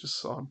 Hold on, I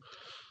just saw him.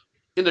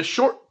 In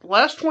the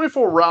last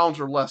 24 rounds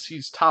or less,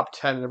 he's top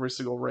 10 in every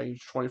single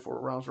range, 24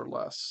 rounds or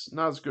less.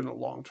 Not as good in the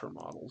long-term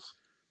models.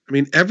 I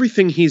mean,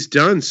 everything he's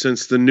done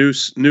since the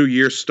new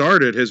year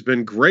started has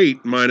been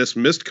great, minus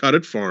missed cut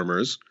at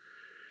Farmers.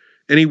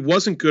 And he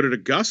wasn't good at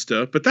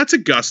Augusta, but that's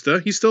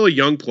Augusta. He's still a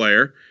young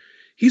player.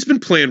 He's been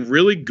playing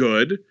really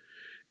good.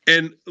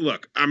 And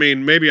look, I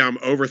mean, maybe I'm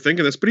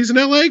overthinking this, but he's an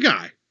LA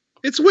guy.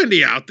 It's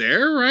windy out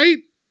there, right?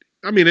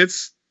 I mean,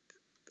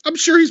 I'm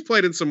sure he's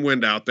played in some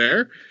wind out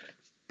there.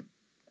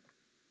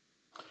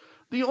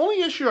 The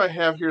only issue I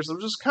have here is I'm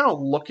just kind of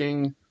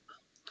looking.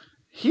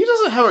 He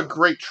doesn't have a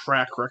great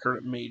track record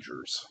at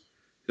majors.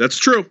 That's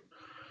true.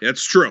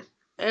 That's true.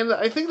 And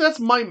I think that's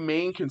my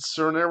main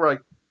concern there.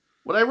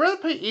 Would I rather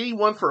pay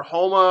 81 for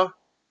Homa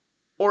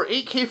or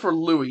 8K for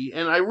Louis?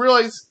 And I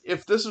realize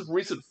if this is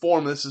recent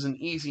form, this is an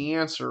easy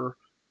answer.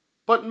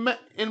 But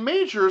in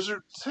majors,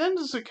 there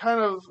tends to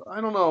kind of,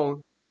 I don't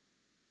know,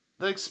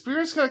 the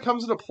experience kind of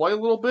comes into play a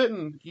little bit,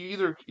 and you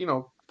either,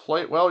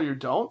 play it well or you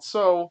don't.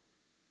 So,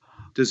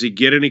 does he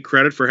get any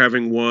credit for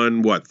having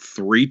won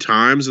 3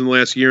 times in the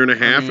last year and a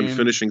half and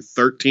finishing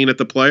 13 at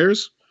the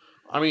Players?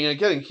 I mean,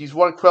 again, he's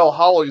won at Quail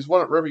Hollow, he's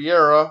won at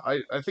Riviera.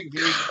 I think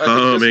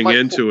coming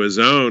into his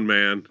own,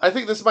 man. I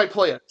think this might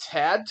play a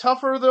tad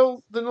tougher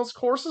though than those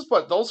courses,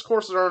 but those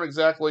courses aren't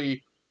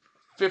exactly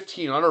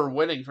 15 under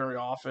winning very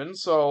often.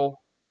 So,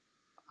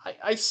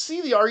 I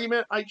see the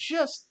argument. I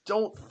just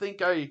don't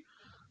think I'm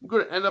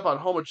going to end up on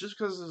Homa just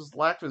because of his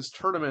lack of his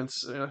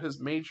tournaments, his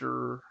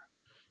major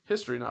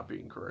history not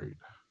being great.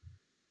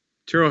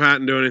 Tyrrell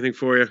Hatton do anything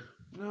for you?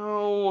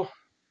 No.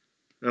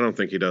 I don't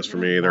think he does for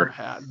me either.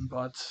 Hatton,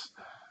 but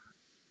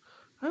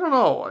I don't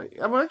know.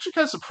 I'm actually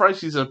kind of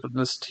surprised he's up in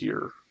this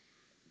tier.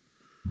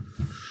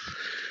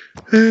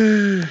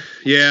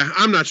 Yeah,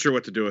 I'm not sure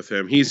what to do with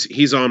him.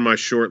 He's on my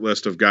short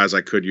list of guys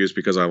I could use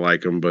because I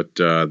like him, but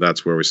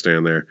that's where we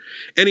stand there.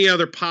 Any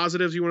other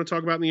positives you want to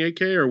talk about in the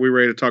 8K, or are we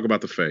ready to talk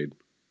about the fade?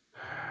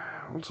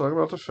 We'll talk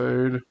about the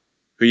fade.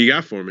 Who you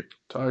got for me?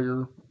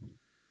 Tiger.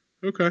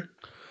 Okay.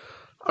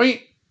 I mean,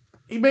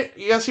 he made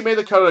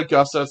the cut at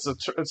Augusta.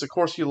 It's a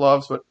course he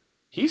loves, but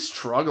he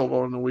struggled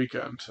on the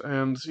weekend,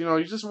 and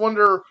you just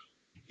wonder.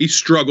 He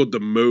struggled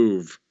to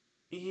move.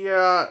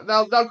 Yeah.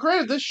 Now,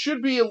 granted, this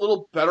should be a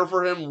little better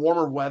for him,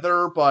 warmer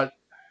weather, but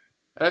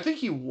and I think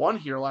he won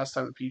here last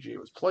time the PGA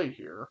was played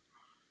here.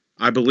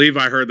 I believe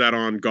I heard that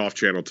on Golf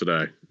Channel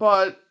today.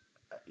 But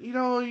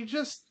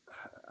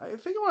I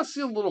think I want to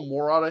see a little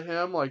more out of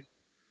him.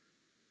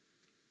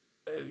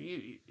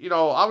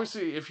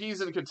 Obviously, if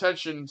he's in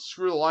contention,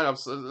 screw the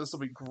lineups. This will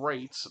be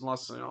great,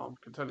 unless I'm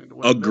contending to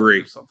win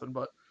Agree. Or something.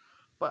 But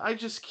I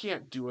just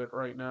can't do it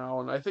right now,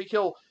 and I think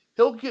he'll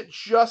get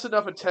just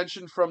enough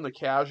attention from the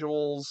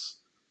casuals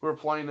who are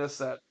playing this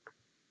that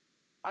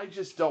I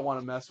just don't want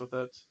to mess with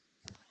it.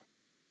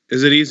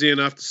 Is it easy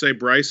enough to say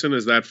Bryson?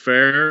 Is that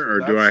fair, or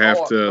do I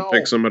have to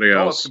pick somebody else?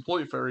 No, it's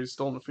completely fair. He's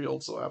still in the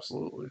field, so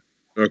absolutely.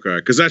 Okay,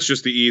 because that's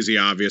just the easy,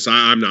 obvious.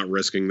 I'm not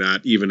risking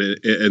that even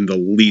in the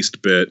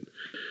least bit.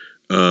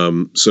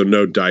 So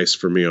no dice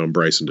for me on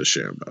Bryson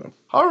DeChambeau.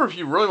 However, if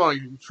you really want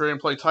to trade and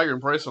play Tiger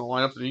and Bryson in a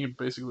lineup, then you can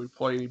basically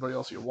play anybody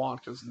else you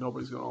want because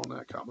nobody's going to own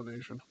that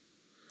combination.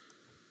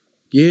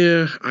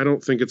 Yeah, I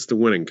don't think it's the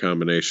winning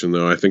combination,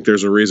 though. I think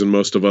there's a reason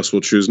most of us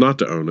will choose not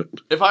to own it.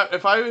 If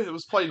I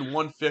was playing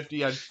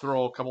 150, I'd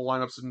throw a couple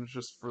lineups in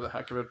just for the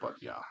heck of it. But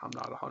yeah, I'm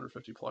not a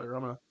 150 player.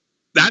 I'm a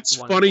That's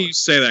funny you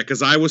say that,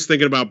 because I was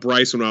thinking about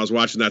Bryce when I was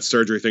watching that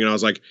surgery thing, and I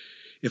was like,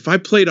 if I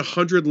played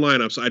 100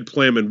 lineups, I'd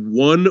play him in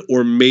one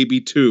or maybe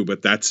two,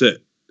 but that's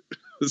it.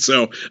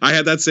 So I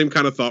had that same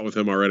kind of thought with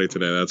him already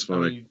today. That's funny.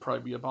 I mean, you'd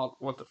probably be about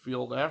what the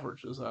field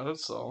average is at it,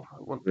 so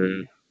it won't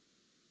be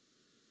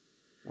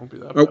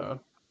that bad.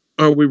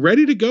 Are we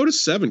ready to go to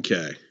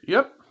 7K?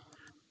 Yep.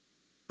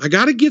 I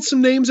got to get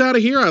some names out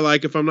of here I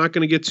like if I'm not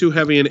going to get too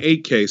heavy in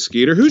 8K,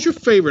 Skeeter. Who's your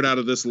favorite out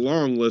of this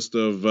long list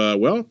of,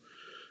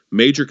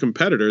 major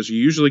competitors?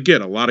 You usually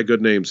get a lot of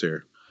good names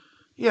here.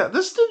 Yeah,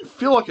 this didn't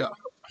feel like a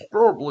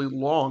horribly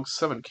long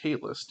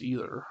 7K list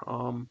either.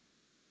 Or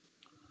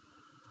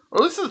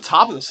at least at the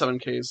top of the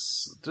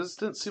 7Ks, this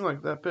didn't seem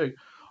like that big.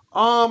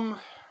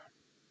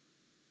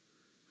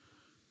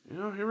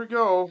 Here we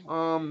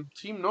go.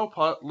 Team No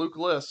Putt, Luke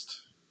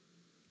List.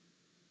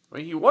 I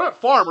mean, he won at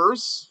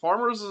Farmers.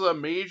 Farmers is a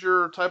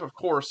major type of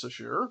course this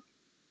year.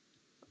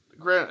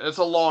 Granted, it's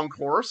a long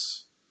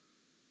course.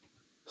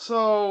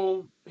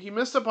 So, he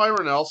missed at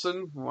Byron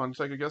Nelson. Want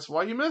to take a guess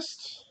why he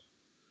missed?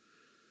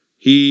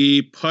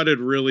 He putted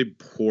really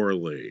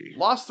poorly.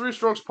 Lost 3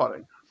 strokes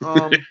putting.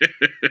 But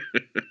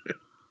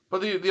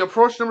the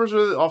approach numbers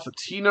are off, the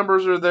tee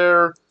numbers are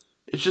there.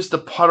 It's just the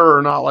putter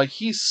or not. Like,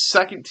 he's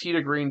second tee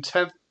to green,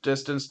 10th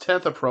distance,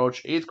 10th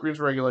approach, 8th greens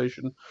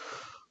regulation,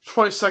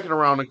 22nd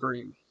around the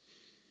green.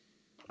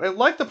 I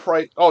like the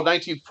price. Oh,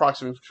 19th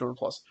proximity for 200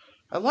 plus.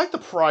 I like the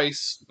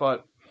price,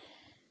 but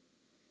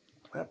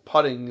that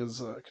putting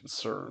is a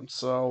concern.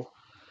 So,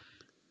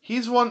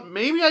 he's one.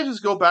 Maybe I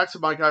just go back to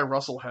my guy,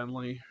 Russell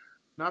Henley.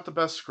 Not the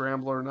best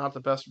scrambler, not the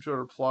best from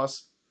 200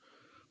 plus,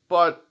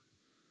 but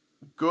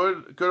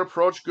good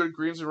approach, good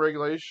greens and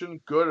regulation,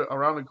 good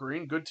around the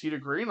green, good tee to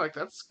green. Like,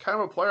 that's kind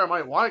of a player I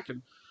might like,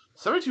 and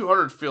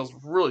 7,200 feels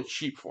really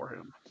cheap for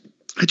him.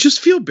 I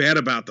just feel bad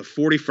about the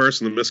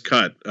 41st and the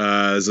miscut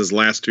as his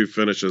last 2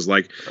 finishes.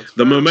 Like,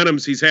 the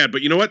momentums he's had.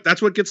 But you know what?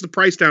 That's what gets the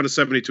price down to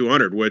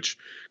 7,200,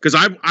 because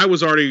I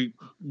was already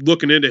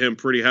looking into him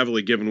pretty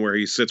heavily given where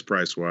he sits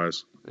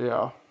price-wise.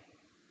 Yeah.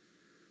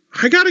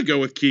 I got to go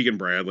with Keegan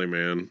Bradley,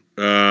 man.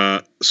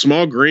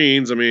 Small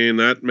greens, I mean,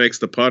 that makes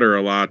the putter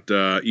a lot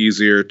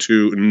easier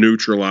to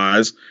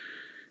neutralize.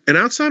 And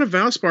outside of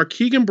Valspar,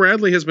 Keegan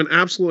Bradley has been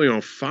absolutely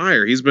on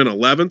fire. He's been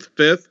 11th,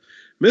 5th,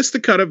 missed the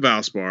cut at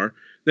Valspar,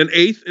 then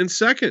 8th and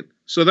 2nd.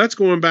 So that's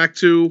going back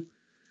to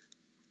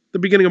the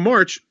beginning of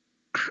March.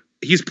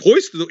 He's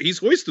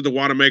hoisted the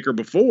Wanamaker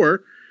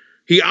before.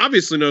 He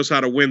obviously knows how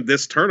to win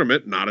this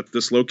tournament, not at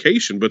this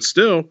location, but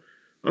still,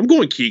 I'm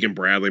going Keegan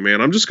Bradley, man.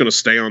 I'm just going to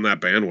stay on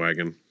that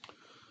bandwagon.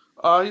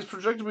 He's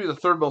projected to be the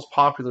 3rd most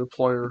popular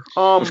player.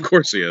 Of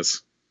course he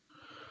is.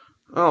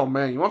 Oh,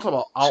 man. You want to talk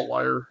about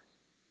outlier?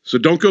 So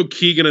don't go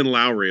Keegan and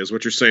Lowry is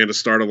what you're saying to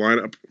start a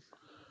lineup?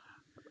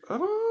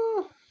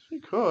 You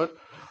could.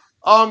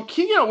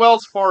 Keegan at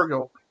Wells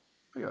Fargo.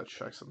 I got to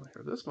check something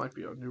here. This might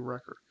be a new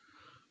record.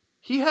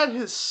 He had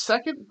his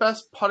 2nd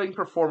best putting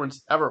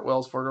performance ever at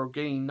Wells Fargo,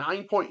 gaining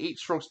 9.8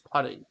 strokes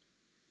putting.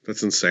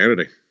 That's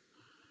insanity.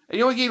 And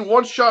he only gained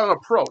 1 shot on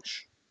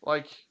approach.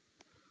 Like,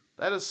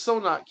 that is so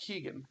not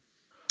Keegan.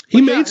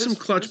 He made some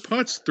clutch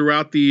putts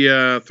throughout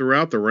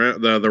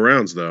the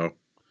rounds, though.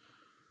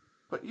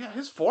 But yeah,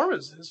 his form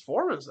is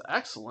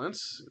excellent.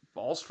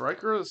 Ball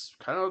striker is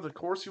kind of the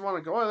course you want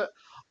to go at.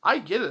 I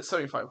get it at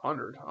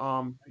 7,500.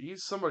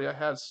 He's somebody I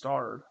had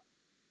starred.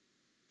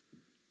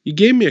 You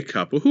gave me a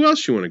couple. Who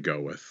else you want to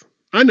go with?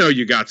 I know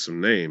you got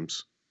some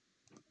names.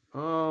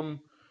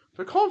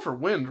 They're calling for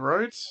wind,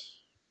 right?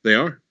 They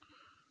are.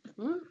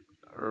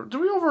 Or do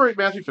we overrate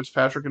Matthew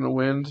Fitzpatrick in the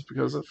wind?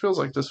 Because it feels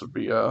like this would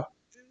be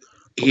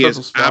he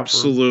is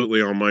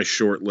absolutely on my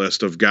short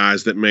list of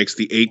guys that makes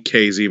the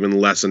 8Ks even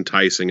less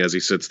enticing as he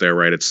sits there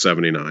right at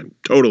 79.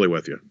 Totally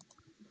with you.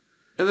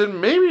 And then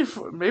maybe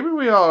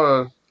we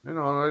ought to,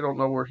 I don't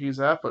know where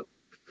he's at, but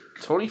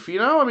Tony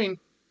Finau, I mean,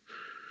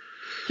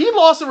 he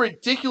lost a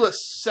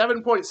ridiculous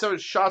 7.7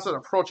 shots on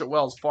approach at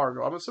Wells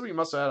Fargo. I'm assuming he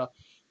must have had a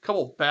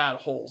couple bad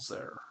holes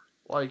there.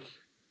 Like,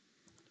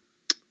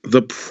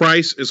 the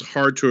price is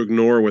hard to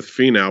ignore with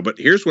Finau, but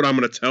here's what I'm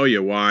going to tell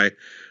you why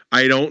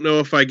I don't know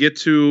if I get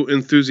too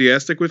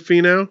enthusiastic with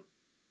Finau.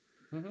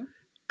 Mm-hmm.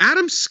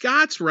 Adam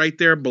Scott's right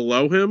there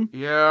below him.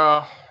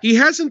 Yeah. He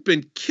hasn't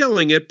been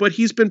killing it, but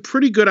he's been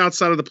pretty good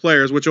outside of the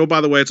Players, which, oh,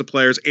 by the way, it's a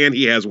Players, and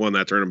he has won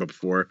that tournament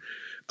before.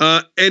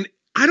 And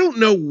I don't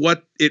know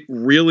what it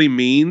really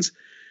means,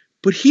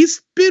 but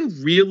he's been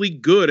really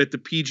good at the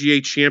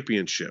PGA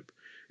Championship.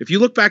 If you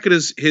look back at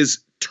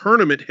his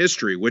tournament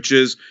history, which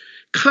is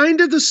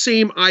kind of the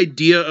same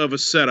idea of a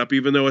setup,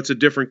 even though it's a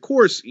different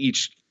course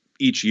each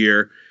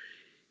year.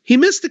 He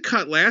missed the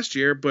cut last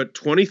year, but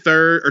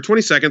 23rd or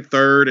 22nd,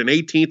 3rd, and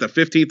 18th, a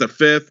 15th, a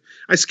 5th.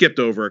 I skipped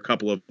over a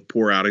couple of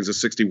poor outings, a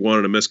 61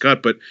 and a missed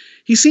cut, but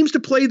he seems to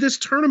play this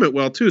tournament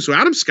well too. So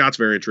Adam Scott's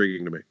very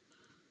intriguing to me.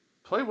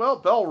 Play well,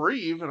 Belle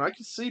Reve, and I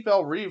can see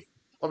Belle Reve.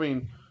 I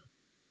mean,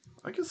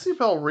 I can see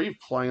Belle Reeve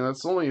playing.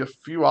 That's only a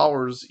few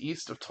hours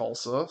east of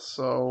Tulsa,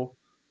 so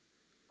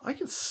I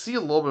can see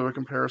a little bit of a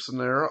comparison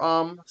there.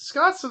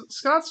 Scott's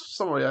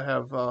somebody I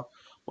have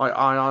my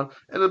eye on,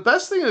 and the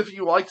best thing if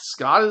you like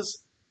Scott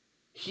is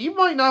he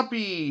might not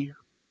be.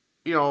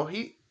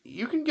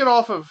 You can get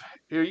off of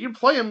you can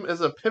play him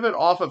as a pivot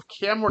off of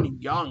Cameron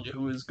Young,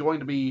 who is going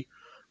to be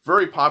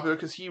very popular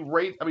because he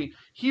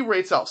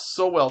rates out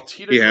so well.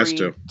 Tee to He has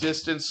green, to.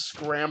 distance,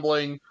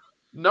 scrambling,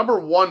 number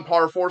one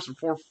par fours from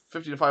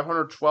 450 to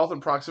 500, 12th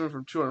in proximity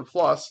from 200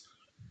 plus.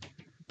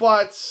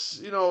 But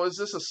is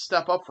this a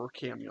step up for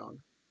Cam Young?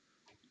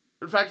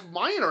 In fact,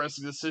 my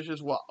interesting decision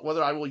is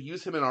whether I will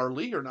use him in our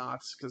league or not,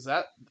 because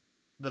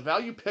the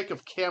value pick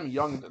of Cam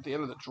Young at the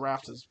end of the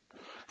draft is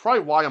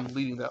probably why I'm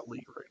leading that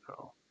league right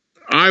now.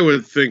 I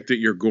would think that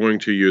you're going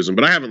to use him,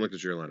 but I haven't looked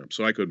at your lineup,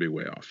 so I could be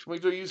way off.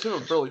 Do I use him or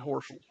Billy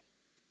Horschel?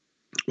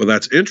 Well,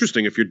 that's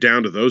interesting if you're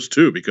down to those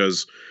two,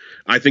 because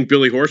I think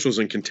Billy Horschel's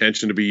in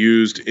contention to be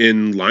used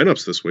in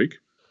lineups this week.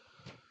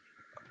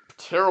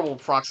 Terrible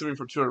proximity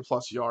for 200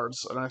 plus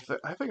yards, and I think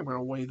I'm going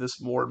to weigh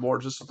this more and more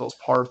just with those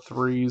par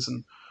threes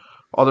and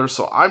others.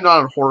 So I'm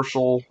not on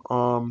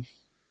Horschel.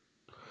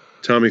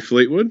 Tommy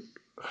Fleetwood.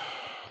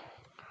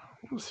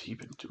 What has he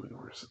been doing?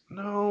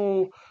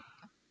 No,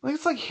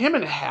 it's like him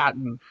and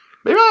Hatton.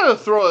 Maybe I'm going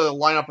to throw a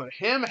lineup of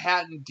him,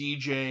 Hatton,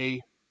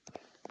 DJ.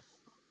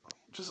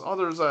 Just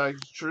others I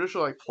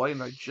traditionally like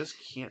playing I just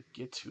can't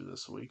get to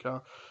this week.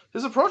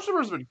 His approach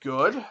number has been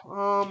good.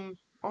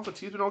 Off the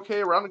tee's been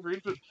okay. Around the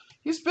greens, but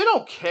he's been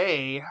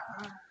okay.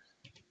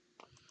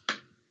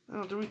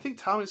 Do we think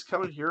Tommy's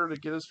coming here to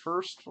get his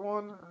first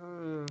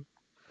one?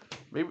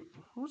 Maybe.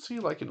 What's he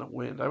like in the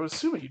wind? I would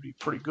assume he'd be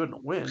pretty good in the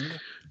wind.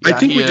 I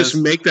think we just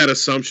make that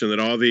assumption that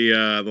all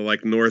the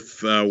like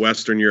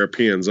northwestern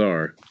Europeans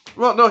are.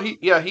 Well, no, he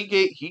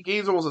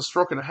gains almost a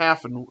stroke and a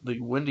half in the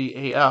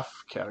windy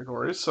AF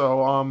category.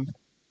 So,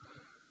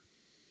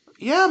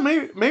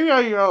 maybe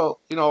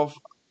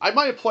I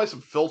might apply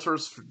some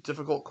filters for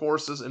difficult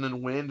courses and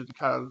then wind and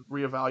kind of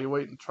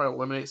reevaluate and try to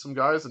eliminate some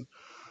guys, and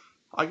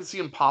I can see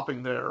him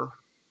popping there.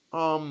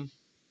 Other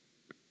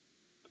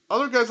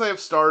guys I have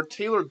starred,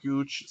 Taylor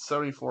Gooch,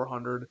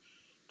 7,400.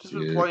 Just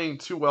been playing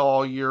too well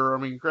all year. I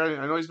mean, granted,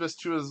 I know he's missed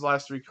 2 of his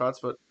last 3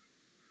 cuts, but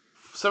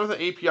 7th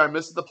at API,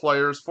 missed at the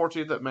Players,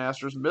 14th at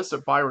Masters, missed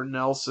at Byron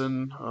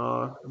Nelson.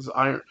 His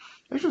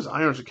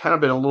irons have kind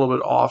of been a little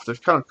bit off.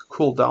 They've kind of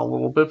cooled down a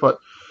little bit, but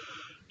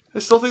I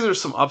still think there's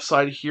some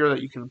upside here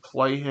that you can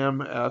play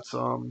him at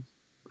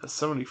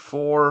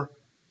 74.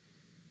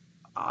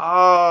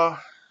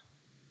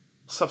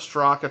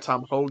 Substraka,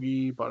 Tom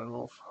Hoagie, but I don't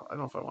know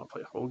if I want to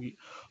play Hoagie.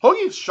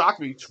 Hoagie shocked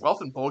me.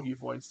 12th in bogey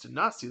avoidance. Did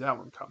not see that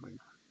one coming.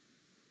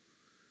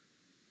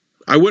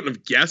 I wouldn't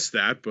have guessed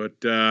that,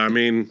 but I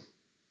mean,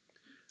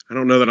 I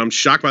don't know that I'm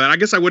shocked by that. I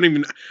guess I wouldn't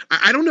even.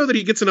 I don't know that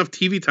he gets enough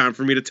TV time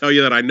for me to tell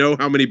you that I know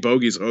how many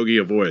bogeys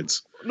Hoagie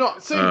avoids. No,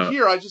 same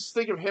here. I just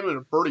think of him in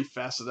a birdie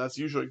fest, so that's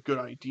usually a good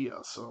idea.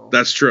 So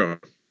that's true.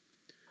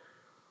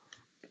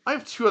 I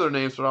have 2 other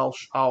names, but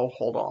I'll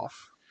hold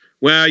off.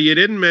 Well, you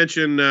didn't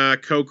mention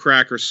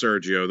Kokrak or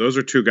Sergio. Those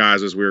are 2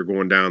 guys as we were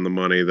going down the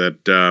money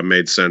that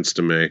made sense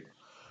to me.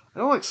 I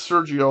don't like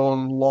Sergio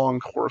on long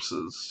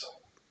courses.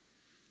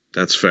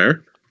 That's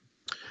fair.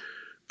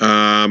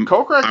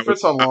 Kokrak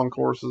fits on long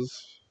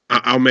courses.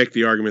 I'll make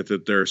the argument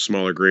that there are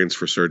smaller greens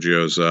for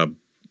Sergio's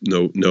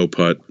no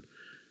putt.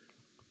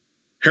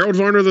 Harold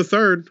Varner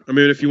III. I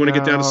mean, if you want to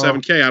get down to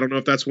 7K, I don't know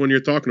if that's one you're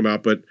talking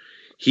about, but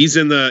he's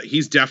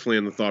definitely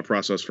in the thought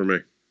process for me.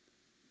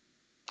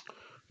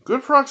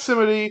 Good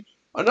proximity.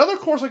 Another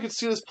course I could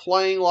see this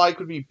playing like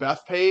would be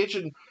Bethpage.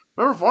 And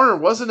remember, Varner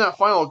was in that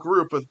final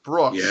group with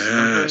Brooks.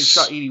 Yes. He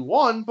shot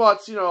 81,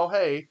 but,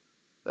 hey,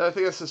 I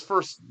think that's his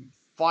first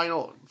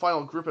final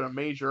group in a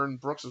major,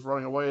 and Brooks is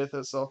running away with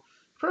it. So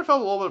he probably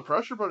felt a little bit of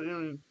pressure, but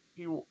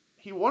he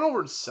won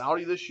over in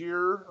Saudi this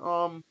year.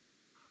 I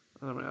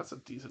mean, that's a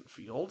decent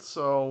field.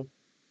 So,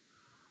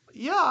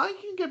 yeah, I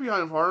can get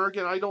behind Varner.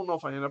 Again, I don't know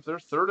if I end up there.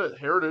 3rd at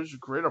Heritage,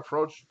 great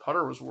approach.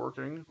 Putter was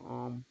working.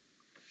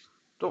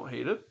 Don't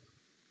hate it.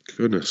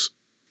 Goodness.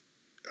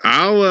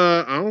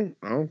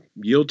 I'll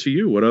yield to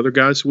you. What other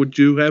guys would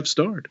you have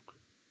starred?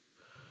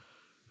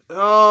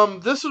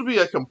 This would be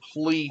a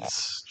complete,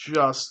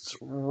 just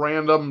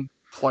random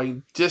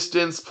play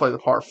distance, play the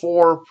par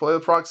 4, play the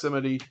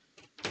proximity.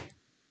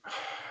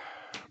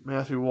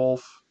 Matthew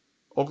Wolff,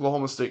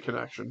 Oklahoma State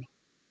connection.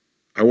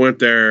 I went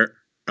there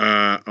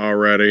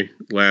already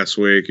last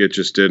week. It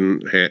just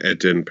didn't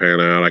pan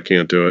out. I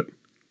can't do it.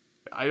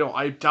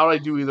 I doubt I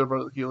do either,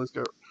 but he at least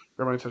got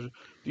my attention.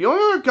 The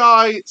only other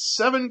guy,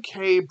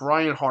 7K,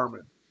 Brian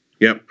Harmon.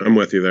 Yep, I'm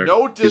with you there.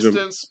 No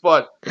distance,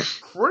 but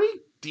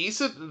pretty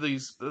decent.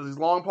 These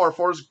long par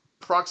 4s,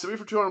 proximity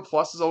for 200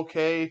 plus is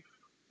okay.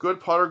 Good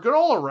putter, good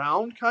all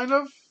around, kind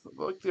of.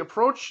 Like the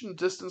approach and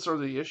distance are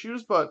the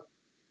issues, but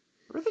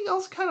everything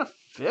else kind of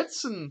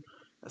fits. And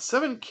a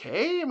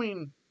 7K, I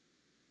mean,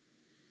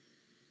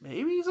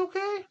 maybe he's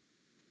okay.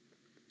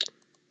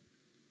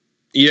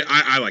 Yeah,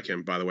 I like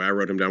him, by the way. I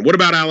wrote him down. What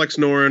about Alex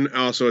Noren,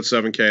 also at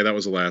 7K? That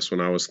was the last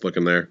one I was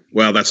looking there.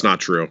 Well, that's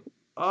not true.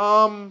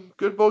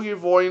 Good bogey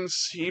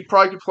avoidance. He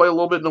probably could play a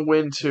little bit in the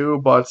wind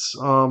too, but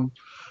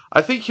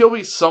I think he'll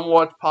be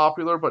somewhat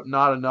popular, but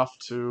not enough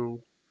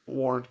to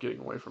warrant getting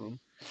away from him.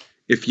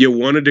 If you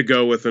wanted to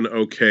go with an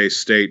okay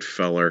state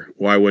feller,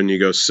 why wouldn't you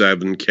go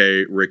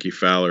 7K Ricky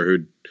Fowler,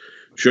 who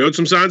showed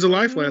some signs of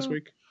life last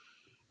week?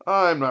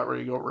 I'm not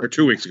ready to go. Ricky. Or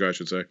 2 weeks ago, I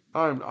should say.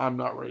 I'm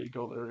not ready to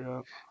go there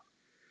yet.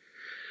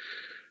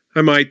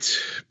 I might.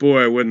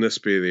 Boy, wouldn't this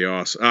be the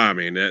awesome? I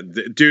mean,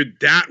 dude,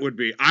 that would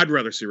be. I'd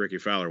rather see Ricky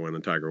Fowler win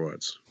than Tiger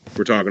Woods.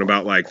 We're talking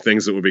about like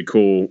things that would be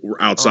cool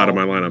outside of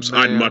my lineups.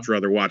 Man. I'd much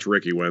rather watch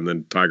Ricky win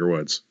than Tiger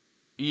Woods.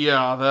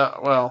 Yeah,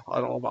 well, I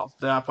don't know about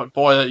that, but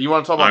boy, you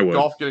want to talk about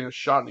golf getting a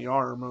shot in the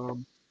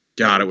arm?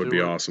 God, it would be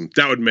awesome.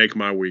 That would make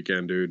my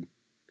weekend, dude.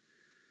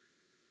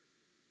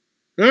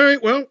 All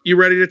right, well, you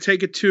ready to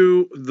take it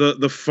to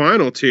the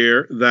final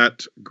tier?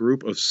 That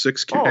group of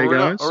 6K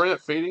guys. Are we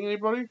not fading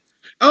anybody?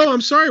 Oh, I'm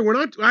sorry. We're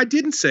not. I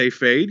didn't say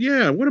fade.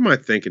 Yeah. What am I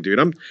thinking, dude?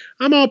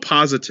 I'm all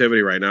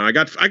positivity right now. I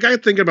got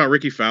thinking about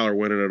Ricky Fowler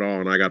winning it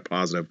all, and I got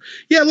positive.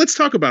 Yeah. Let's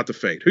talk about the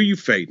fade. Who you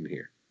fading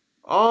here?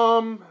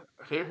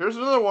 Here's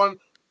another one.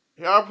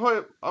 Yeah, I'm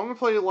gonna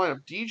play a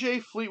lineup: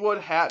 DJ, Fleetwood,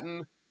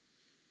 Hatton,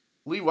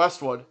 Lee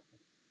Westwood.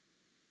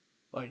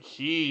 Like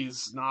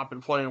he's not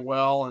been playing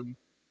well, and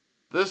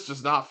this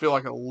does not feel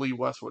like a Lee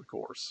Westwood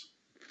course.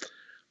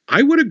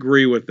 I would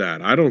agree with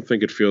that. I don't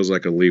think it feels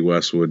like a Lee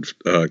Westwood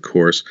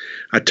course.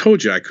 I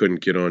told you I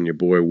couldn't get on your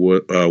boy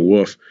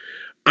Wolf.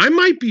 I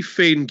might be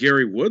fading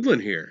Gary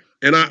Woodland here.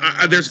 And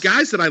there's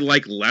guys that I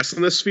like less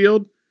in this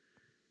field,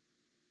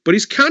 but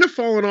he's kind of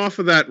fallen off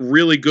of that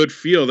really good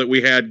feel that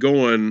we had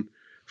going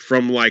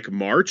from like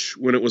March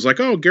when it was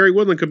like, oh, Gary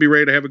Woodland could be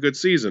ready to have a good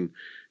season.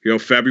 You know,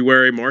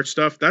 February, March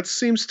stuff. That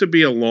seems to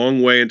be a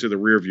long way into the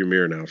rearview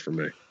mirror now for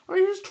me. I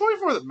mean, he was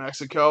 24th at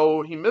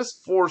Mexico. He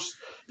missed four.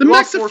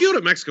 The field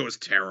at Mexico is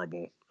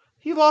terrible.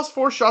 He lost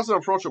 4 shots on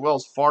approach at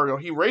Wells Fargo.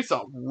 He rates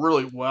out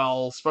really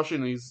well, especially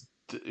in these,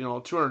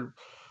 200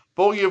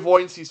 bogey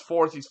avoidance. He's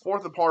fourth. He's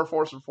fourth in par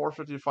fours from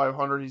 450 to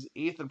 500. He's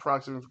 8th in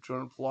proximity from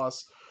 200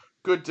 plus.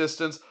 Good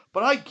distance.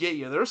 But I get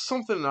you. There's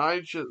something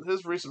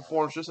his recent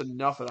form is just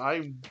enough that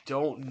I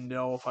don't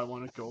know if I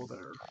want to go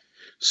there.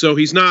 So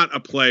he's not a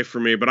play for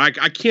me, but I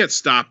can't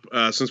stop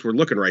since we're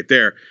looking right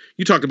there.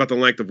 You talked about the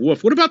length of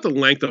Wolf. What about the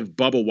length of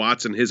Bubba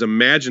Watson? His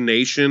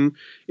imagination,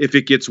 if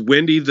it gets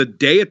windy, the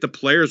day at the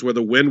Players where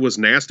the wind was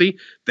nasty,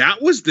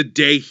 that was the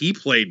day he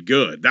played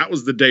good. That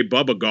was the day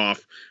Bubba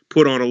Golf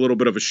put on a little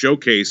bit of a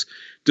showcase.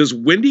 Does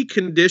windy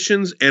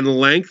conditions and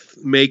length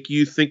make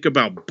you think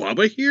about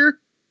Bubba here?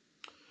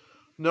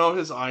 No,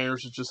 his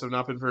irons just have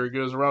not been very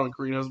good. His around the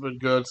green hasn't been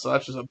good, so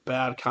that's just a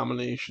bad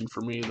combination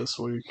for me this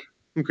week.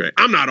 Okay,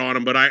 I'm not on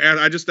him, but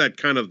I just that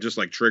kind of just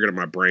like triggered in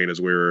my brain as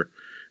we were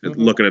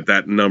looking at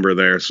that number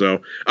there.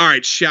 So, all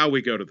right, shall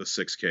we go to the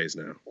 6Ks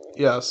now?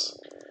 Yes.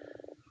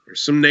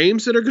 There's some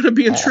names that are going to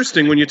be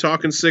interesting when you're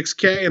talking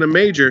 6K and a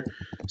major.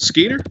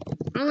 Skeeter,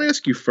 I'll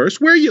ask you first.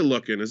 Where are you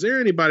looking? Is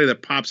there anybody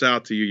that pops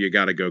out to you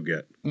got to go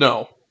get?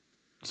 No.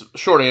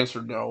 Short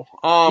answer, no.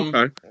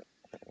 Okay.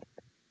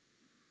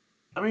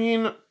 I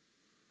mean,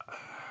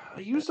 I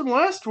used him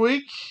last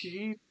week.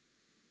 He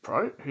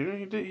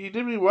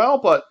did me well,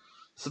 but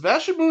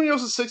Sebastian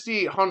Munoz is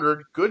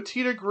 6,800. Good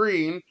tee to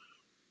green.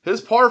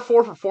 His par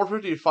 4 from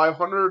 450 to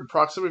 500,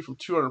 proximity from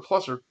 200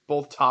 plus are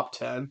both top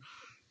 10.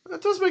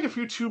 That does make a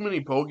few too many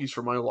bogeys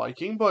for my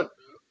liking, but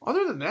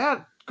other than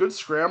that, good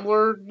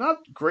scrambler. Not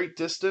great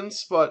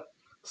distance, but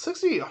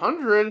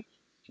 6,800.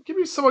 Give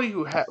me somebody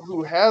who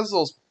has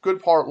those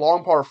good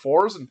long par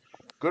 4s and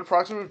good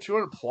proximity from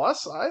 200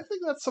 plus. I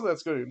think that's something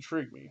that's going to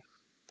intrigue me.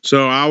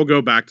 So I'll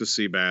go back to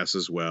Seabass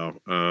as well.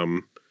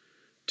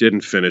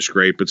 Didn't finish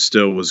great, but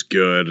still was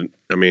good.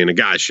 I mean, a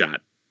guy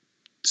shot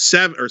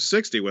 7 or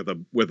 60 with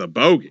a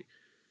bogey.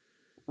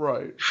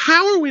 Right.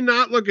 How are we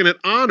not looking at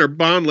Honor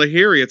Bon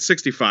Lahiri at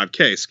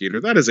 65K,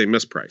 Skeeter? That is a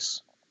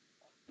misprice.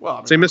 Well, I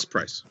mean, it's a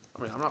misprice.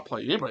 I mean, I'm not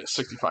playing anybody at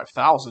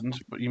 65,000,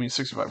 but you mean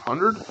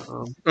 6,500?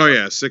 Oh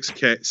yeah,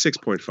 6K,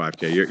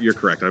 6.5K. You're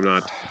correct. I'm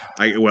not.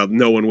 Well,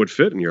 no one would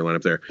fit in your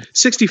lineup there.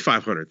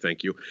 6,500.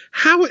 Thank you.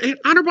 How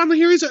Honor Bon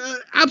Lahiri is an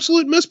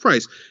absolute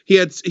misprice.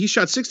 He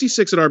shot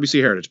 66 at RBC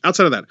Heritage.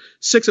 Outside of that,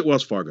 6 at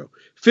Wells Fargo,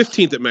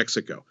 15th at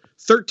Mexico,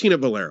 13 at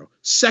Valero,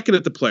 2nd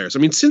at the Players. I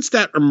mean, since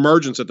that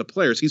emergence at the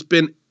Players, he's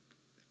been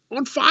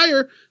on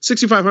fire.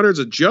 6,500 is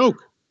a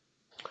joke.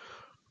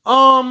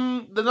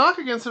 The knock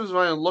against him is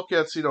when I look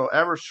at,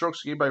 average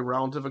strokes gained by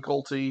round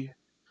difficulty.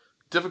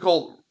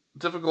 Difficult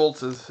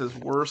is his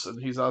worst,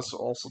 and he's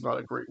also not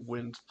a great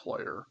wind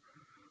player.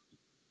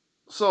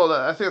 So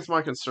I think that's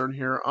my concern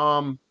here.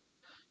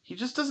 He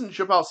just doesn't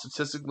jump out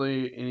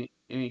statistically in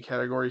any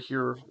category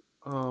here.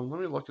 Let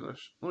me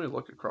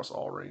look across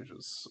all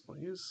ranges.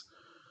 He's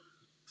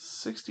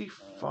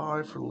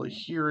 65 for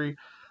Lahiri.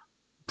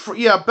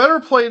 Yeah,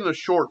 better play in the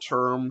short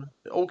term.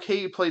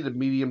 Okay, play in the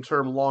medium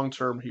term. Long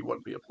term, he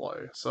wouldn't be a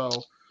play. So,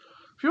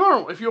 if you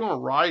want to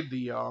ride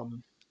the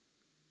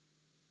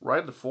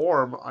ride the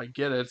form. I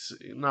get it.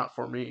 Not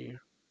for me.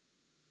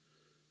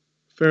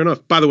 Fair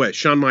enough. By the way,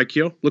 Sean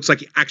Michael looks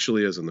like he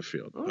actually is in the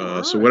field.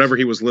 Right. So whatever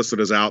he was listed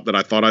as out that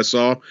I thought I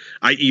saw,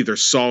 I either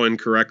saw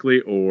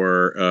incorrectly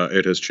or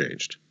it has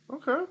changed.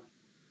 Okay.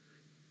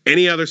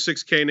 Any other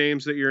 6K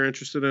names that you're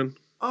interested in?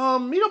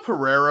 Mito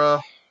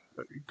Pereira,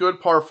 good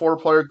par 4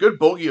 player, good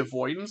bogey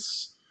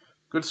avoidance,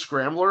 good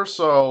scrambler.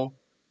 So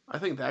I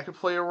think that could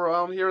play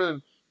around here.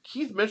 And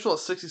Keith Mitchell at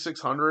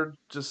 6,600,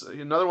 just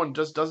another one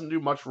just doesn't do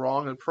much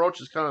wrong. The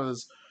approach is kind of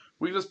his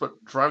weakness,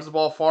 but drives the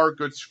ball far,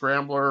 good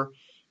scrambler.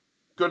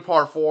 Good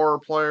par 4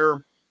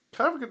 player.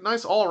 Kind of a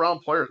nice all-around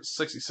player at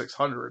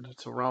 6,600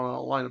 to round out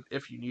a lineup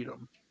if you need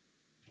him.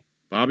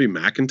 Bobby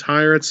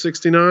McIntyre at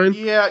 69?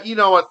 Yeah, you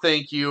know what?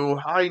 Thank you.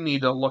 I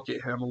need to look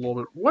at him a little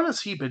bit. What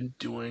has he been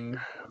doing?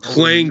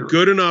 Playing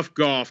good enough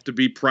golf to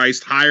be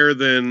priced higher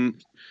than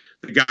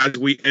the guys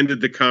we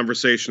ended the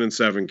conversation in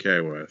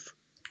 7K with.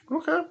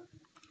 Okay.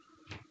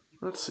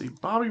 Let's see.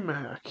 Bobby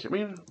Mack. I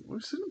mean,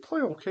 we've seen him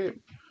play okay.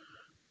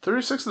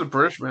 36th of the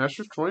British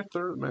Masters,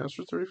 23rd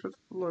Masters, 35th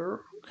Blair.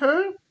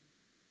 Okay.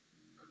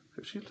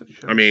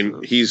 15th I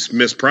mean, he's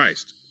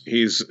mispriced.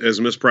 He's as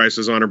mispriced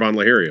as Anirban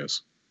Lahiri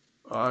is.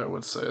 I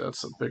would say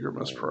that's a bigger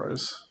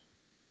misprice.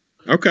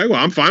 Okay,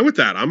 well, I'm fine with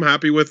that. I'm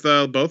happy with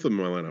both of them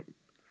in my lineup.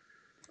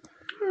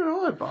 Yeah,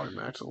 I'll add Bobby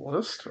Mack to the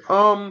list.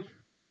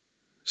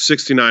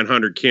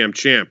 6,900 Cam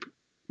Champ.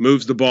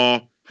 Moves the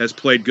ball. Has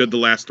played good the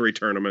last 3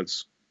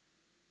 tournaments.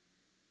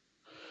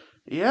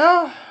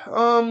 Yeah.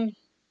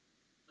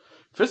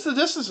 Fits the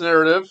distance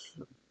narrative.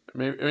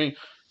 Maybe, I mean,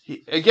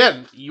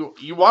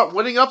 you want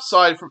winning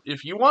upside.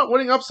 If you want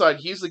winning upside,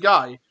 he's the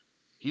guy.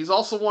 He's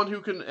also one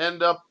who can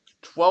end up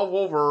 12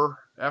 over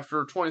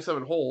after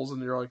 27 holes,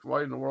 and you're like,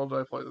 why in the world did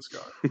I play this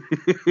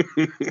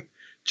guy?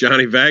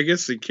 Johnny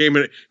Vegas, he came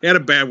in. He had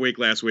a bad week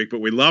last week,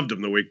 but we loved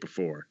him the week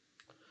before.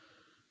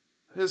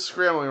 His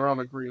scrambling around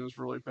the green is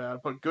really bad,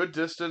 but good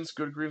distance,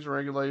 good greens and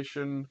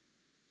regulation.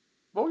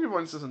 Bogey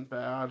points isn't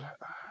bad.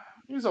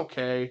 He's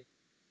okay.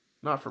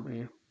 Not for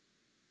me.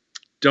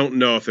 Don't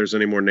know if there's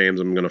any more names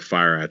I'm going to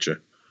fire at you.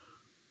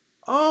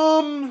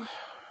 Let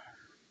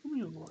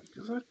me look,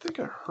 because I think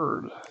I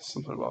heard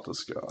something about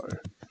this guy.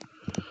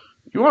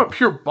 You want a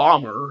pure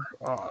bomber,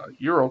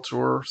 Euro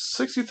Tour,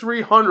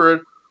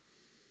 6,300.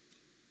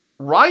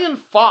 Ryan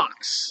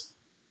Fox.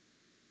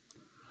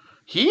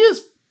 He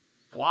is,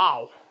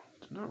 wow.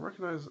 Did not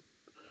recognize,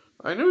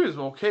 I knew he was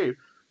okay.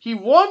 He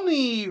won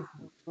the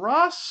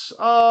Ras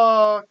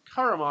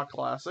Karama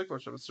Classic,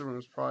 which I'm assuming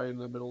was probably in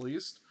the Middle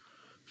East.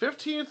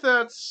 15th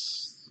at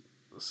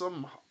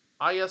some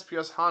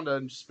ISPS Honda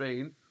in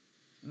Spain.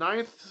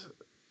 9th,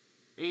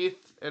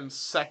 8th, and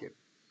 2nd.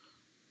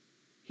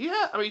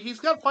 He's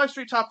got 5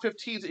 straight top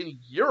 15s in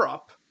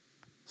Europe.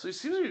 So he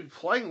seems to be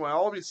playing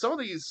well. I mean, some of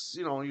these,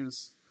 he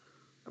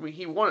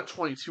won at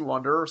 22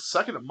 under,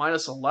 2nd at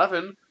minus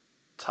 11.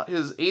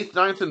 His 8th,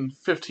 9th, and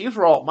 15th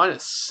were all at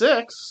minus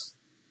 6.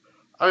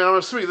 I mean, I'm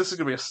assuming this is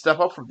going to be a step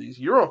up from these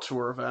Euro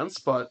Tour events,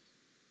 but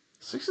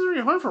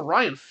 6,300 for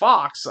Ryan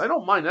Fox, I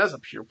don't mind that as a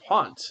pure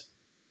punt.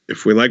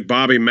 If we like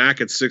Bobby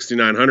Mack at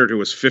 6,900, who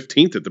was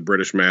 15th at the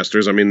British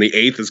Masters, I mean, the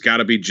 8th has got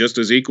to be just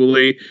as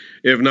equally,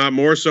 if not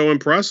more so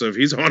impressive.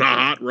 He's on a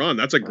hot run.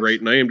 That's a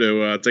great name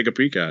to take a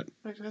peek at.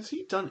 Has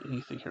he done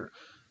anything here?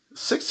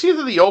 16th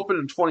of the Open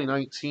in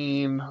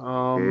 2019.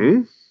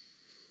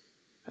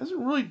 Hasn't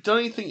really done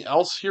anything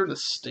else here in the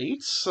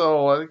States,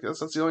 so I think that's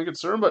the only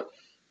concern. But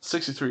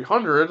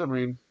 6,300, I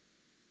mean,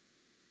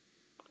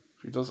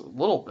 if he does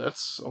little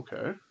bits,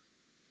 okay.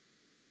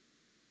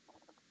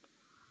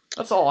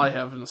 That's all I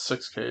have in the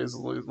 6Ks,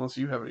 unless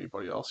you have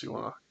anybody else you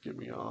want to get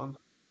me on.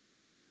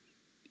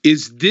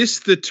 Is this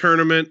the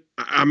tournament?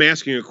 I'm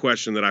asking a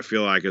question that I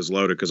feel like is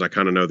loaded because I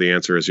kind of know the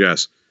answer is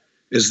yes.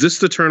 Is this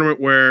the tournament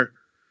where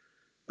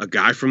a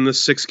guy from the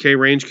 6K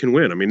range can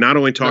win? I mean, not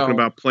only talking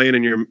about playing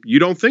in your... You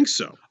don't think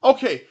so?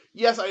 Okay,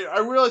 yes, I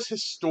realize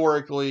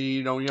historically,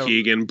 you know...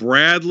 Keegan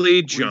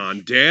Bradley,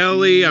 John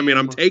Daly. I mean,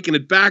 I'm taking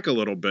it back a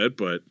little bit,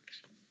 but...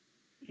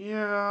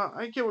 Yeah,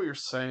 I get what you're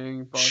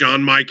saying, but...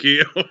 Sean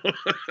Michael.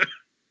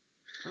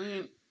 I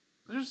mean,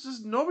 there's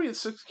just nobody in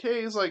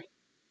 6K. Like,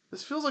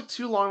 this feels like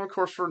too long of a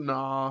course for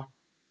nah.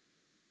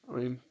 I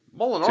mean,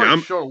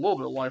 Molinari showed a little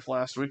bit of life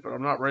last week, but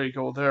I'm not ready to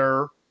go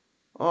there.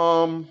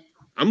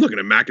 I'm looking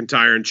at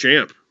McIntyre and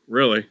Champ,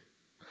 really.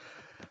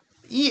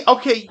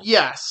 Okay,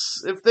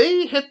 yes. If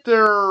they hit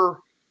their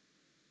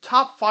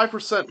top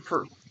 5%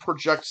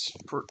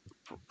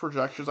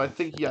 projections, I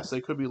think, yes,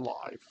 they could be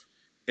live.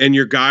 And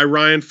your guy,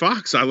 Ryan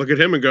Fox, I look at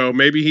him and go,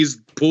 maybe he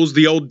pulls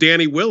the old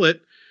Danny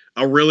Willett,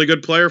 a really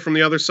good player from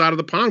the other side of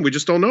the pond we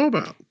just don't know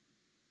about.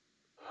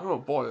 Oh,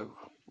 boy.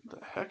 What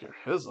the heck are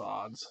his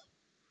odds?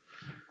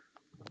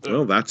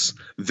 Well, that's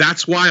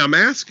why I'm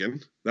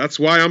asking. That's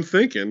why I'm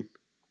thinking.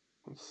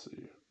 Let's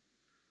see.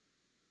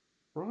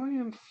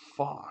 Ryan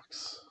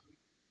Fox.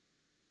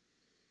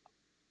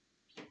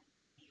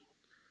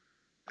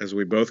 As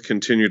we both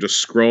continue to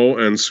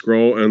scroll and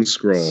scroll and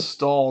scroll.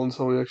 Stall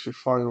until we actually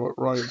find what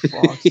Ryan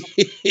Fox.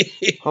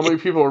 How many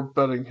people are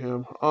betting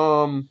him?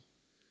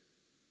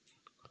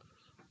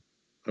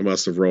 I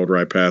must have rolled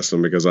right past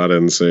him because I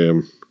didn't see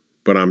him.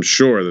 But I'm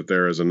sure that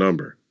there is a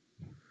number.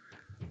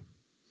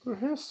 There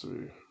has to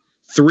be.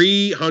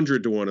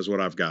 300 to 1 is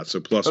what I've got. So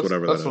plus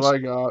whatever that is. That's what I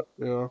got.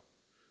 Yeah.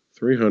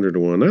 300 to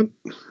 1.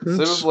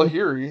 Same as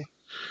Lahiri.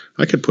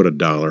 I could put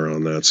 $1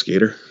 on that,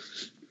 Skeeter.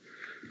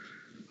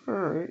 All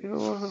right, you know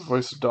what? I've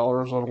wasted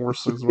dollars on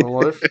worse things in my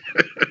life.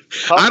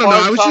 I don't know.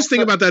 I was just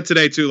thinking about that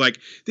today too. Like,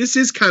 this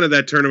is kind of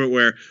that tournament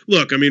where,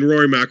 look, I mean,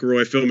 Rory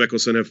McIlroy, Phil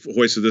Mickelson have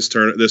hoisted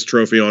this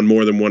trophy on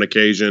more than one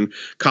occasion.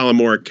 Colin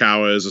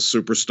Morikawa is a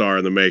superstar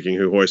in the making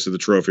who hoisted the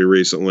trophy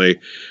recently.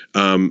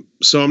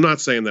 So I'm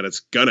not saying that it's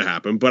gonna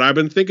happen, but I've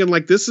been thinking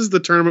like this is the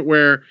tournament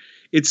where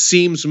it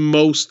seems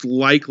most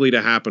likely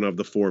to happen of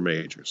the 4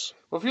 majors.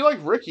 Well, if you like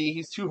Ricky,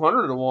 he's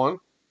 200 to 1.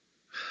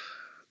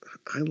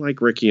 I like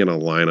Ricky in a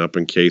lineup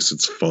in case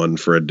it's fun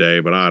for a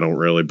day, but I don't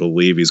really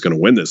believe he's going to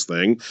win this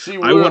thing. See,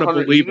 I want to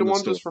believe in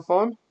one just for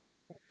fun.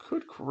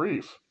 Good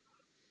grief!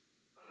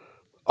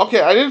 Okay,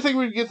 I didn't think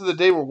we'd get to the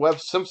day where Webb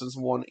Simpson's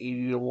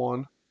 180 to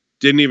 1.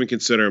 Didn't even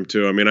consider him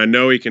to. I mean, I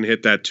know he can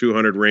hit that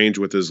 200 range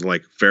with his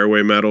like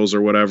fairway medals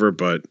or whatever,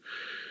 but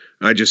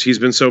he's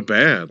been so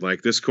bad.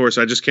 Like this course,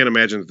 I just can't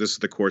imagine that this is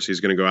the course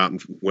he's going to go out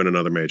and win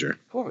another major.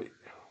 Boy,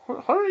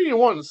 180 to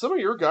 1. Some of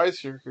your guys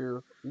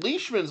here.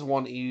 Leishman's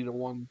 180 to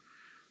 1.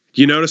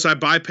 You notice I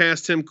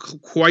bypassed him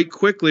quite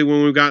quickly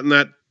when we got in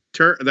that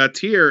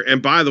tier. And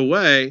by the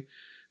way,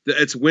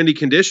 it's windy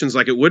conditions.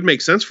 Like it would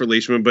make sense for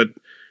Leishman, but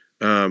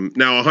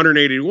now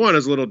 181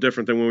 is a little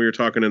different than when we were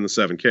talking in the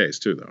 7Ks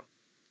too, though.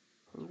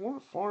 One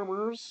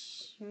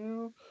Farmers.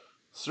 Yeah.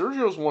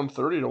 Sergio's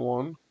 130 to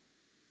 1.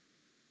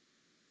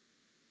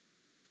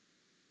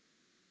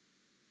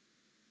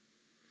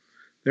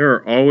 There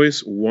are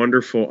always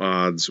wonderful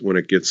odds when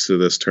it gets to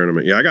this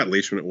tournament. Yeah, I got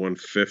Leishman at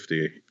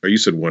 150. Or you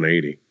said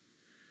 180.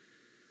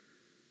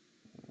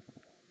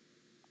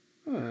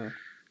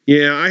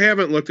 Yeah, I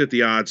haven't looked at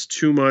the odds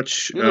too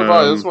much. Neither have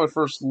I. This is my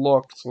first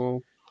look,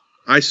 so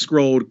I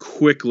scrolled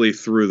quickly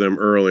through them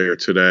earlier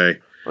today.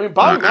 I mean,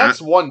 Bobby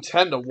Mack's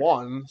 110 to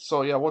 1.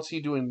 So yeah, what's he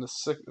doing in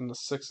the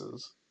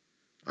sixes?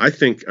 I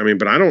think. I mean,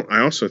 but I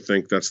also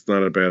think that's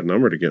not a bad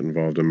number to get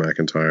involved in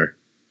McIntyre.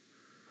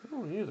 I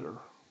don't either.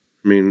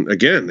 I mean,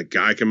 again, the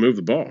guy can move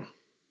the ball.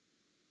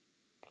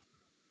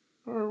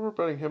 All right, we're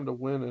betting him to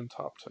win in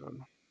top 10.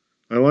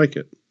 I like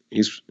it.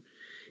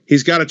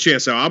 He's got a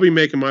chance. So I'll be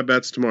making my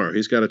bets tomorrow.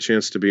 He's got a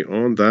chance to be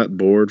on that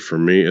board for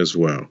me as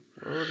well.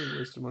 Already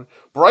wasted money.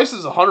 Bryce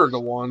is 100 to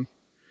 1.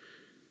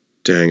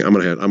 Dang, I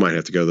might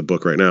have to go to the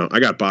book right now. I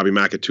got Bobby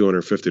Mack at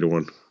 250 to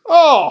 1.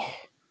 Oh.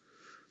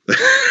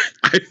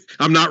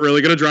 I'm not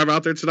really going to drive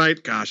out there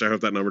tonight. Gosh, I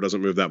hope that number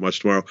doesn't move that much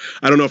tomorrow.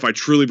 I don't know if I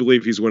truly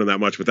believe he's winning that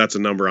much, but that's a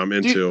number I'm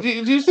into. Do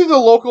you think the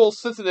local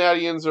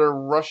Cincinnatians are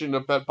rushing to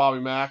bet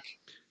Bobby Mack?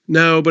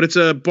 No, but it's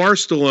a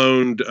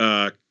Barstool-owned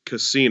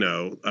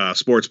casino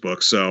sports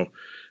book, so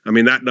I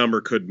mean that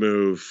number could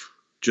move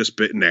just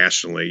bit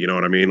nationally. You know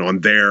what I mean? On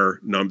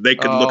their they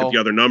could look at the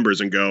other numbers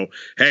and go,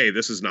 "Hey,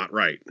 this is not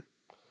right."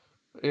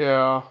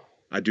 Yeah,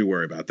 I do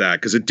worry about that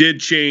because it did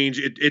change.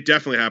 It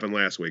definitely happened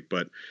last week,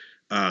 but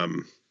at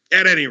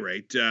any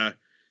rate,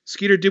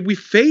 Skeeter, did we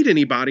fade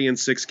anybody in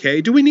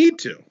 6K? Do we need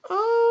to?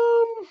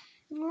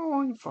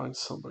 No, I can find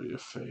somebody to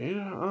fade.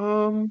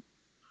 Are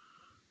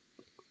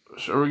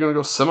we gonna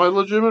go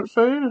semi-legitimate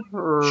fade?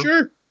 Or...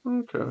 Sure.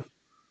 Okay.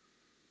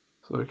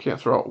 So I can't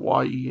throw out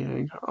Y.E.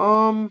 Yang.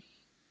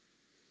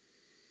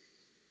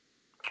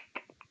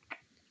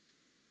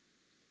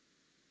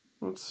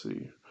 Let's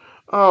see.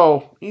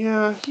 Oh,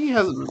 yeah, he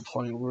hasn't been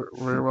playing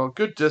very well.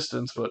 Good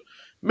distance, but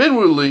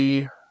Minwoo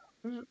Lee,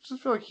 I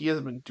just feel like he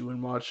hasn't been doing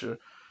much. I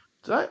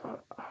don't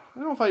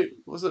know if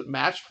was it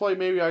match play?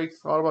 Maybe I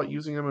thought about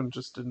using him and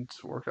just didn't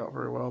work out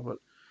very well. But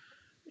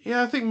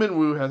yeah, I think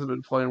Minwoo hasn't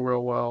been playing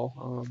real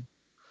well.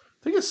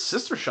 I think his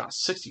sister shot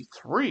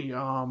 63.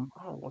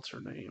 What's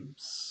her name?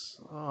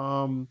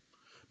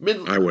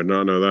 I would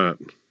not know that.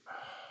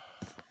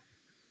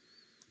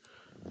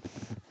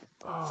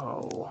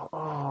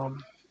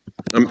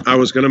 I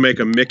was going to make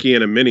a Mickey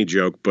and a Minnie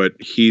joke, but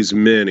he's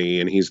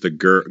Minnie and he's the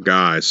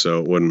guy, so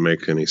it wouldn't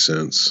make any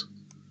sense.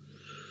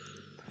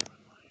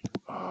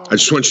 I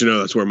just want you to know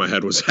that's where my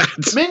head was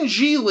at. Min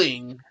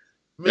Jiling.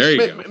 There you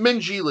go. Min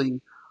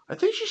Jiling. I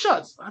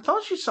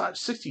thought she shot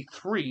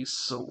 63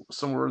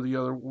 somewhere the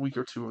other week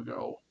or two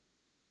ago.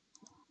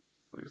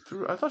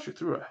 I thought she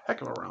threw a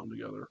heck of a round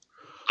together.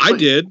 I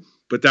did,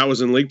 but that was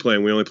in league play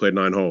and we only played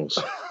 9 holes.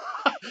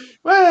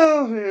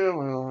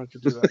 I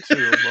could do that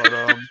too,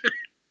 but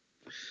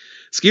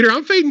Skeeter,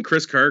 I'm fading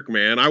Chris Kirk,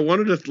 man. I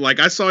wanted to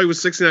I saw he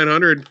was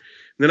 6,900, and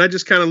then I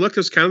just kind of looked. It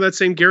was kind of that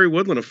same Gary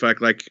Woodland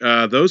effect. Like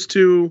those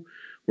two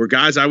were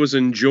guys I was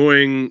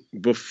enjoying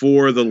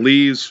before the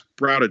leaves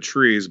sprouted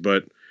trees,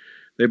 but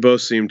they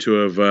both seem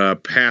to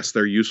have passed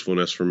their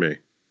usefulness for me.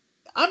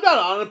 I'm not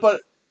on it,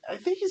 but I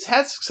think he's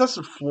had success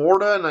in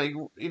Florida,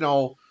 and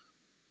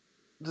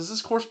does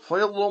this course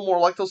play a little more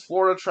like those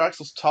Florida tracks,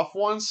 those tough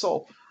ones?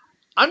 So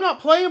I'm not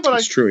playing, but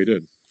it's true he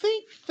did. I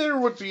think there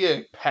would be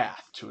a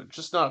path to it,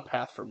 just not a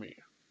path for me.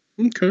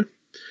 Okay.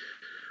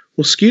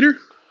 Well, Skeeter,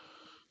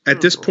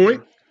 at this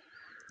point,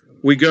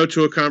 we go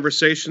to a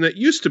conversation that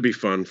used to be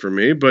fun for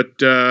me,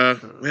 but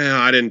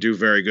I didn't do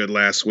very good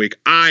last week.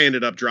 I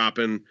ended up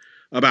dropping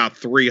about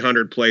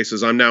 300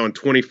 places. I'm now in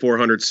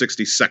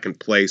 2,462nd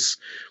place.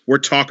 We're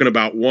talking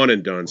about one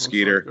and done,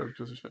 Skeeter.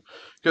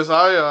 Because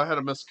I had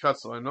a missed cut,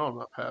 so I know I'm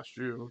not past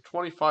you.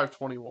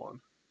 25-21.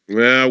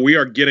 Well, we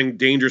are getting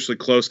dangerously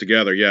close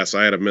together. Yes,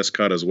 I had a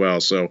miscut as well.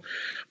 So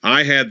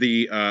I had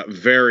the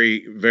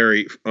very,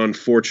 very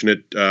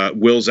unfortunate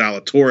Will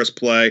Zalatoris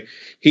play.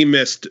 He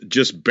missed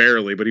just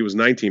barely, but he was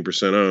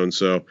 19% owned.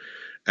 So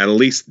at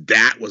least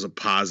that was a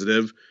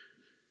positive.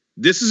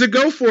 This is a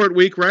go for it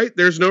week, right?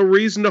 There's no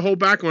reason to hold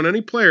back on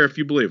any player if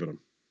you believe in him.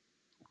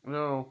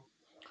 No.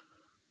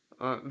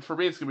 For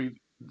me, it's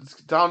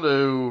down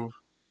to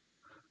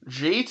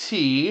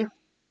JT,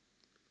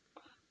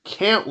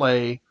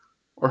 Cantlay,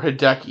 or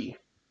Hideki.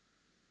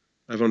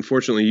 I've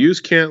unfortunately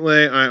used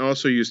Cantlay. I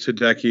also used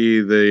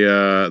Hideki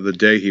the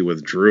day he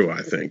withdrew,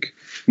 I think.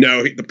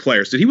 No, the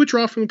players. Did he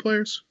withdraw from the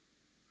players?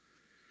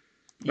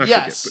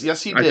 Yes,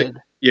 he did.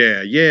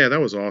 Yeah, that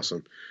was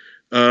awesome.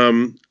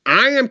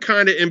 I am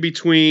kind of in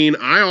between.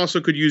 I also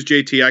could use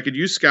JT. I could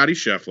use Scotty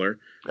Scheffler.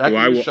 I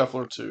could use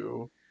Scheffler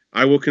too.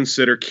 I will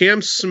consider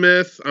Cam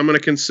Smith. I'm going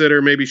to consider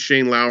maybe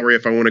Shane Lowry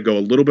if I want to go a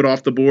little bit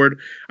off the board.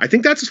 I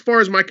think that's as far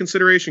as my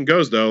consideration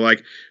goes, though.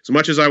 Like, as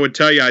much as I would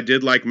tell you I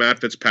did like Matt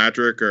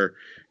Fitzpatrick or,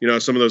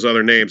 some of those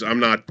other names, I'm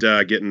not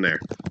getting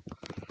there.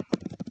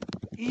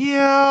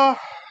 Yeah.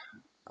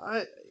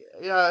 I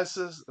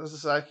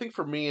think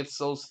for me it's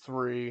those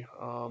three.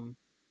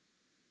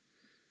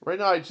 Right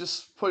now I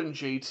just put in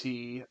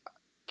JT.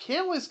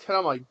 Cantley's kind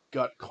of my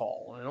gut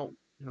call. I don't,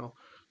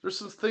 there's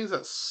some things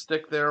that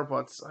stick there,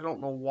 but I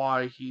don't know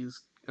why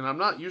and I'm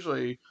not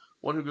usually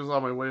one who goes out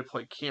of my way to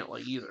play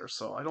Cantley either,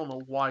 so I don't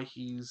know why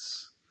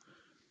he's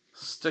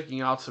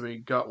sticking out to me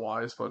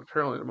gut-wise, but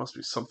apparently there must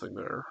be something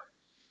there.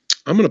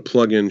 I'm going to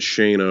plug in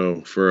Shane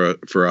O for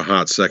a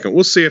hot second.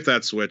 We'll see if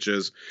that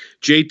switches.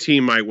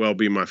 JT might well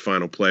be my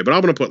final play, but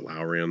I'm going to put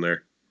Lowry in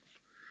there.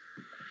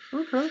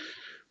 Okay.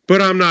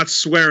 But I'm not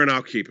swearing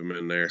I'll keep him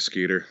in there,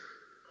 Skeeter.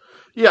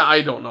 Yeah,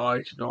 I don't know. I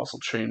can also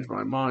change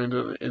my mind in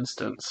an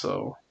instant,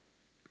 so.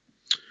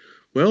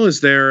 Well,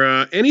 is there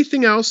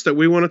anything else that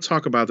we want to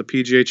talk about the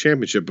PGA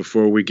Championship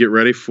before we get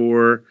ready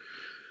for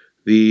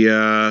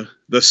the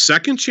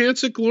second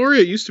chance at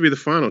glory? It used to be the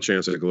final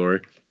chance at glory.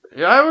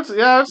 Yeah, I would say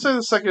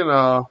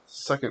the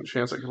second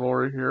chance at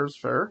glory here is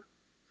fair.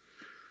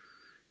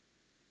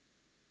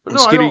 But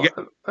no, I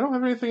don't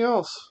have anything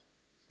else.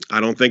 I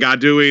don't think I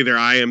do either.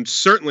 I am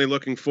certainly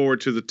looking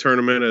forward to the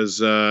tournament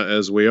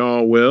as we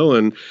all will,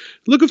 and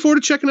looking forward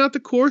to checking out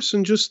the course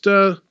and just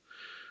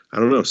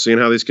seeing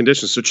how these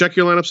conditions. So check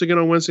your lineups again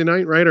on Wednesday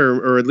night, right?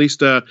 Or at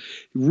least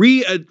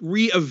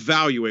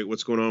reevaluate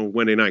what's going on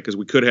Wednesday night, because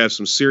we could have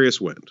some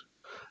serious wind.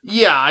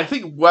 Yeah, I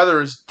think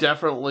weather is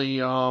definitely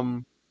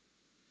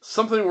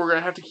something we're going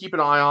to have to keep an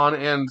eye on,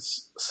 and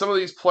some of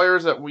these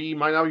players that we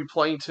might not be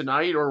playing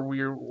tonight or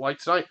we're like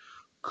tonight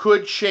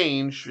could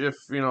change if,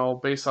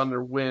 based on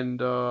their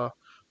wind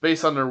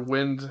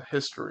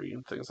history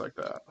and things like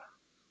that.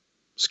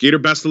 Skeeter,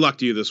 best of luck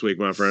to you this week,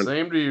 my friend.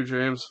 Same to you,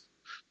 James.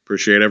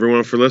 Appreciate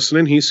everyone for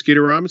listening. He's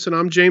Skeeter Robinson.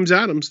 I'm James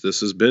Adams. This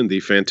has been the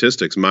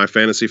Fantastics My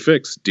Fantasy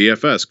Fix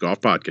DFS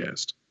Golf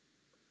Podcast.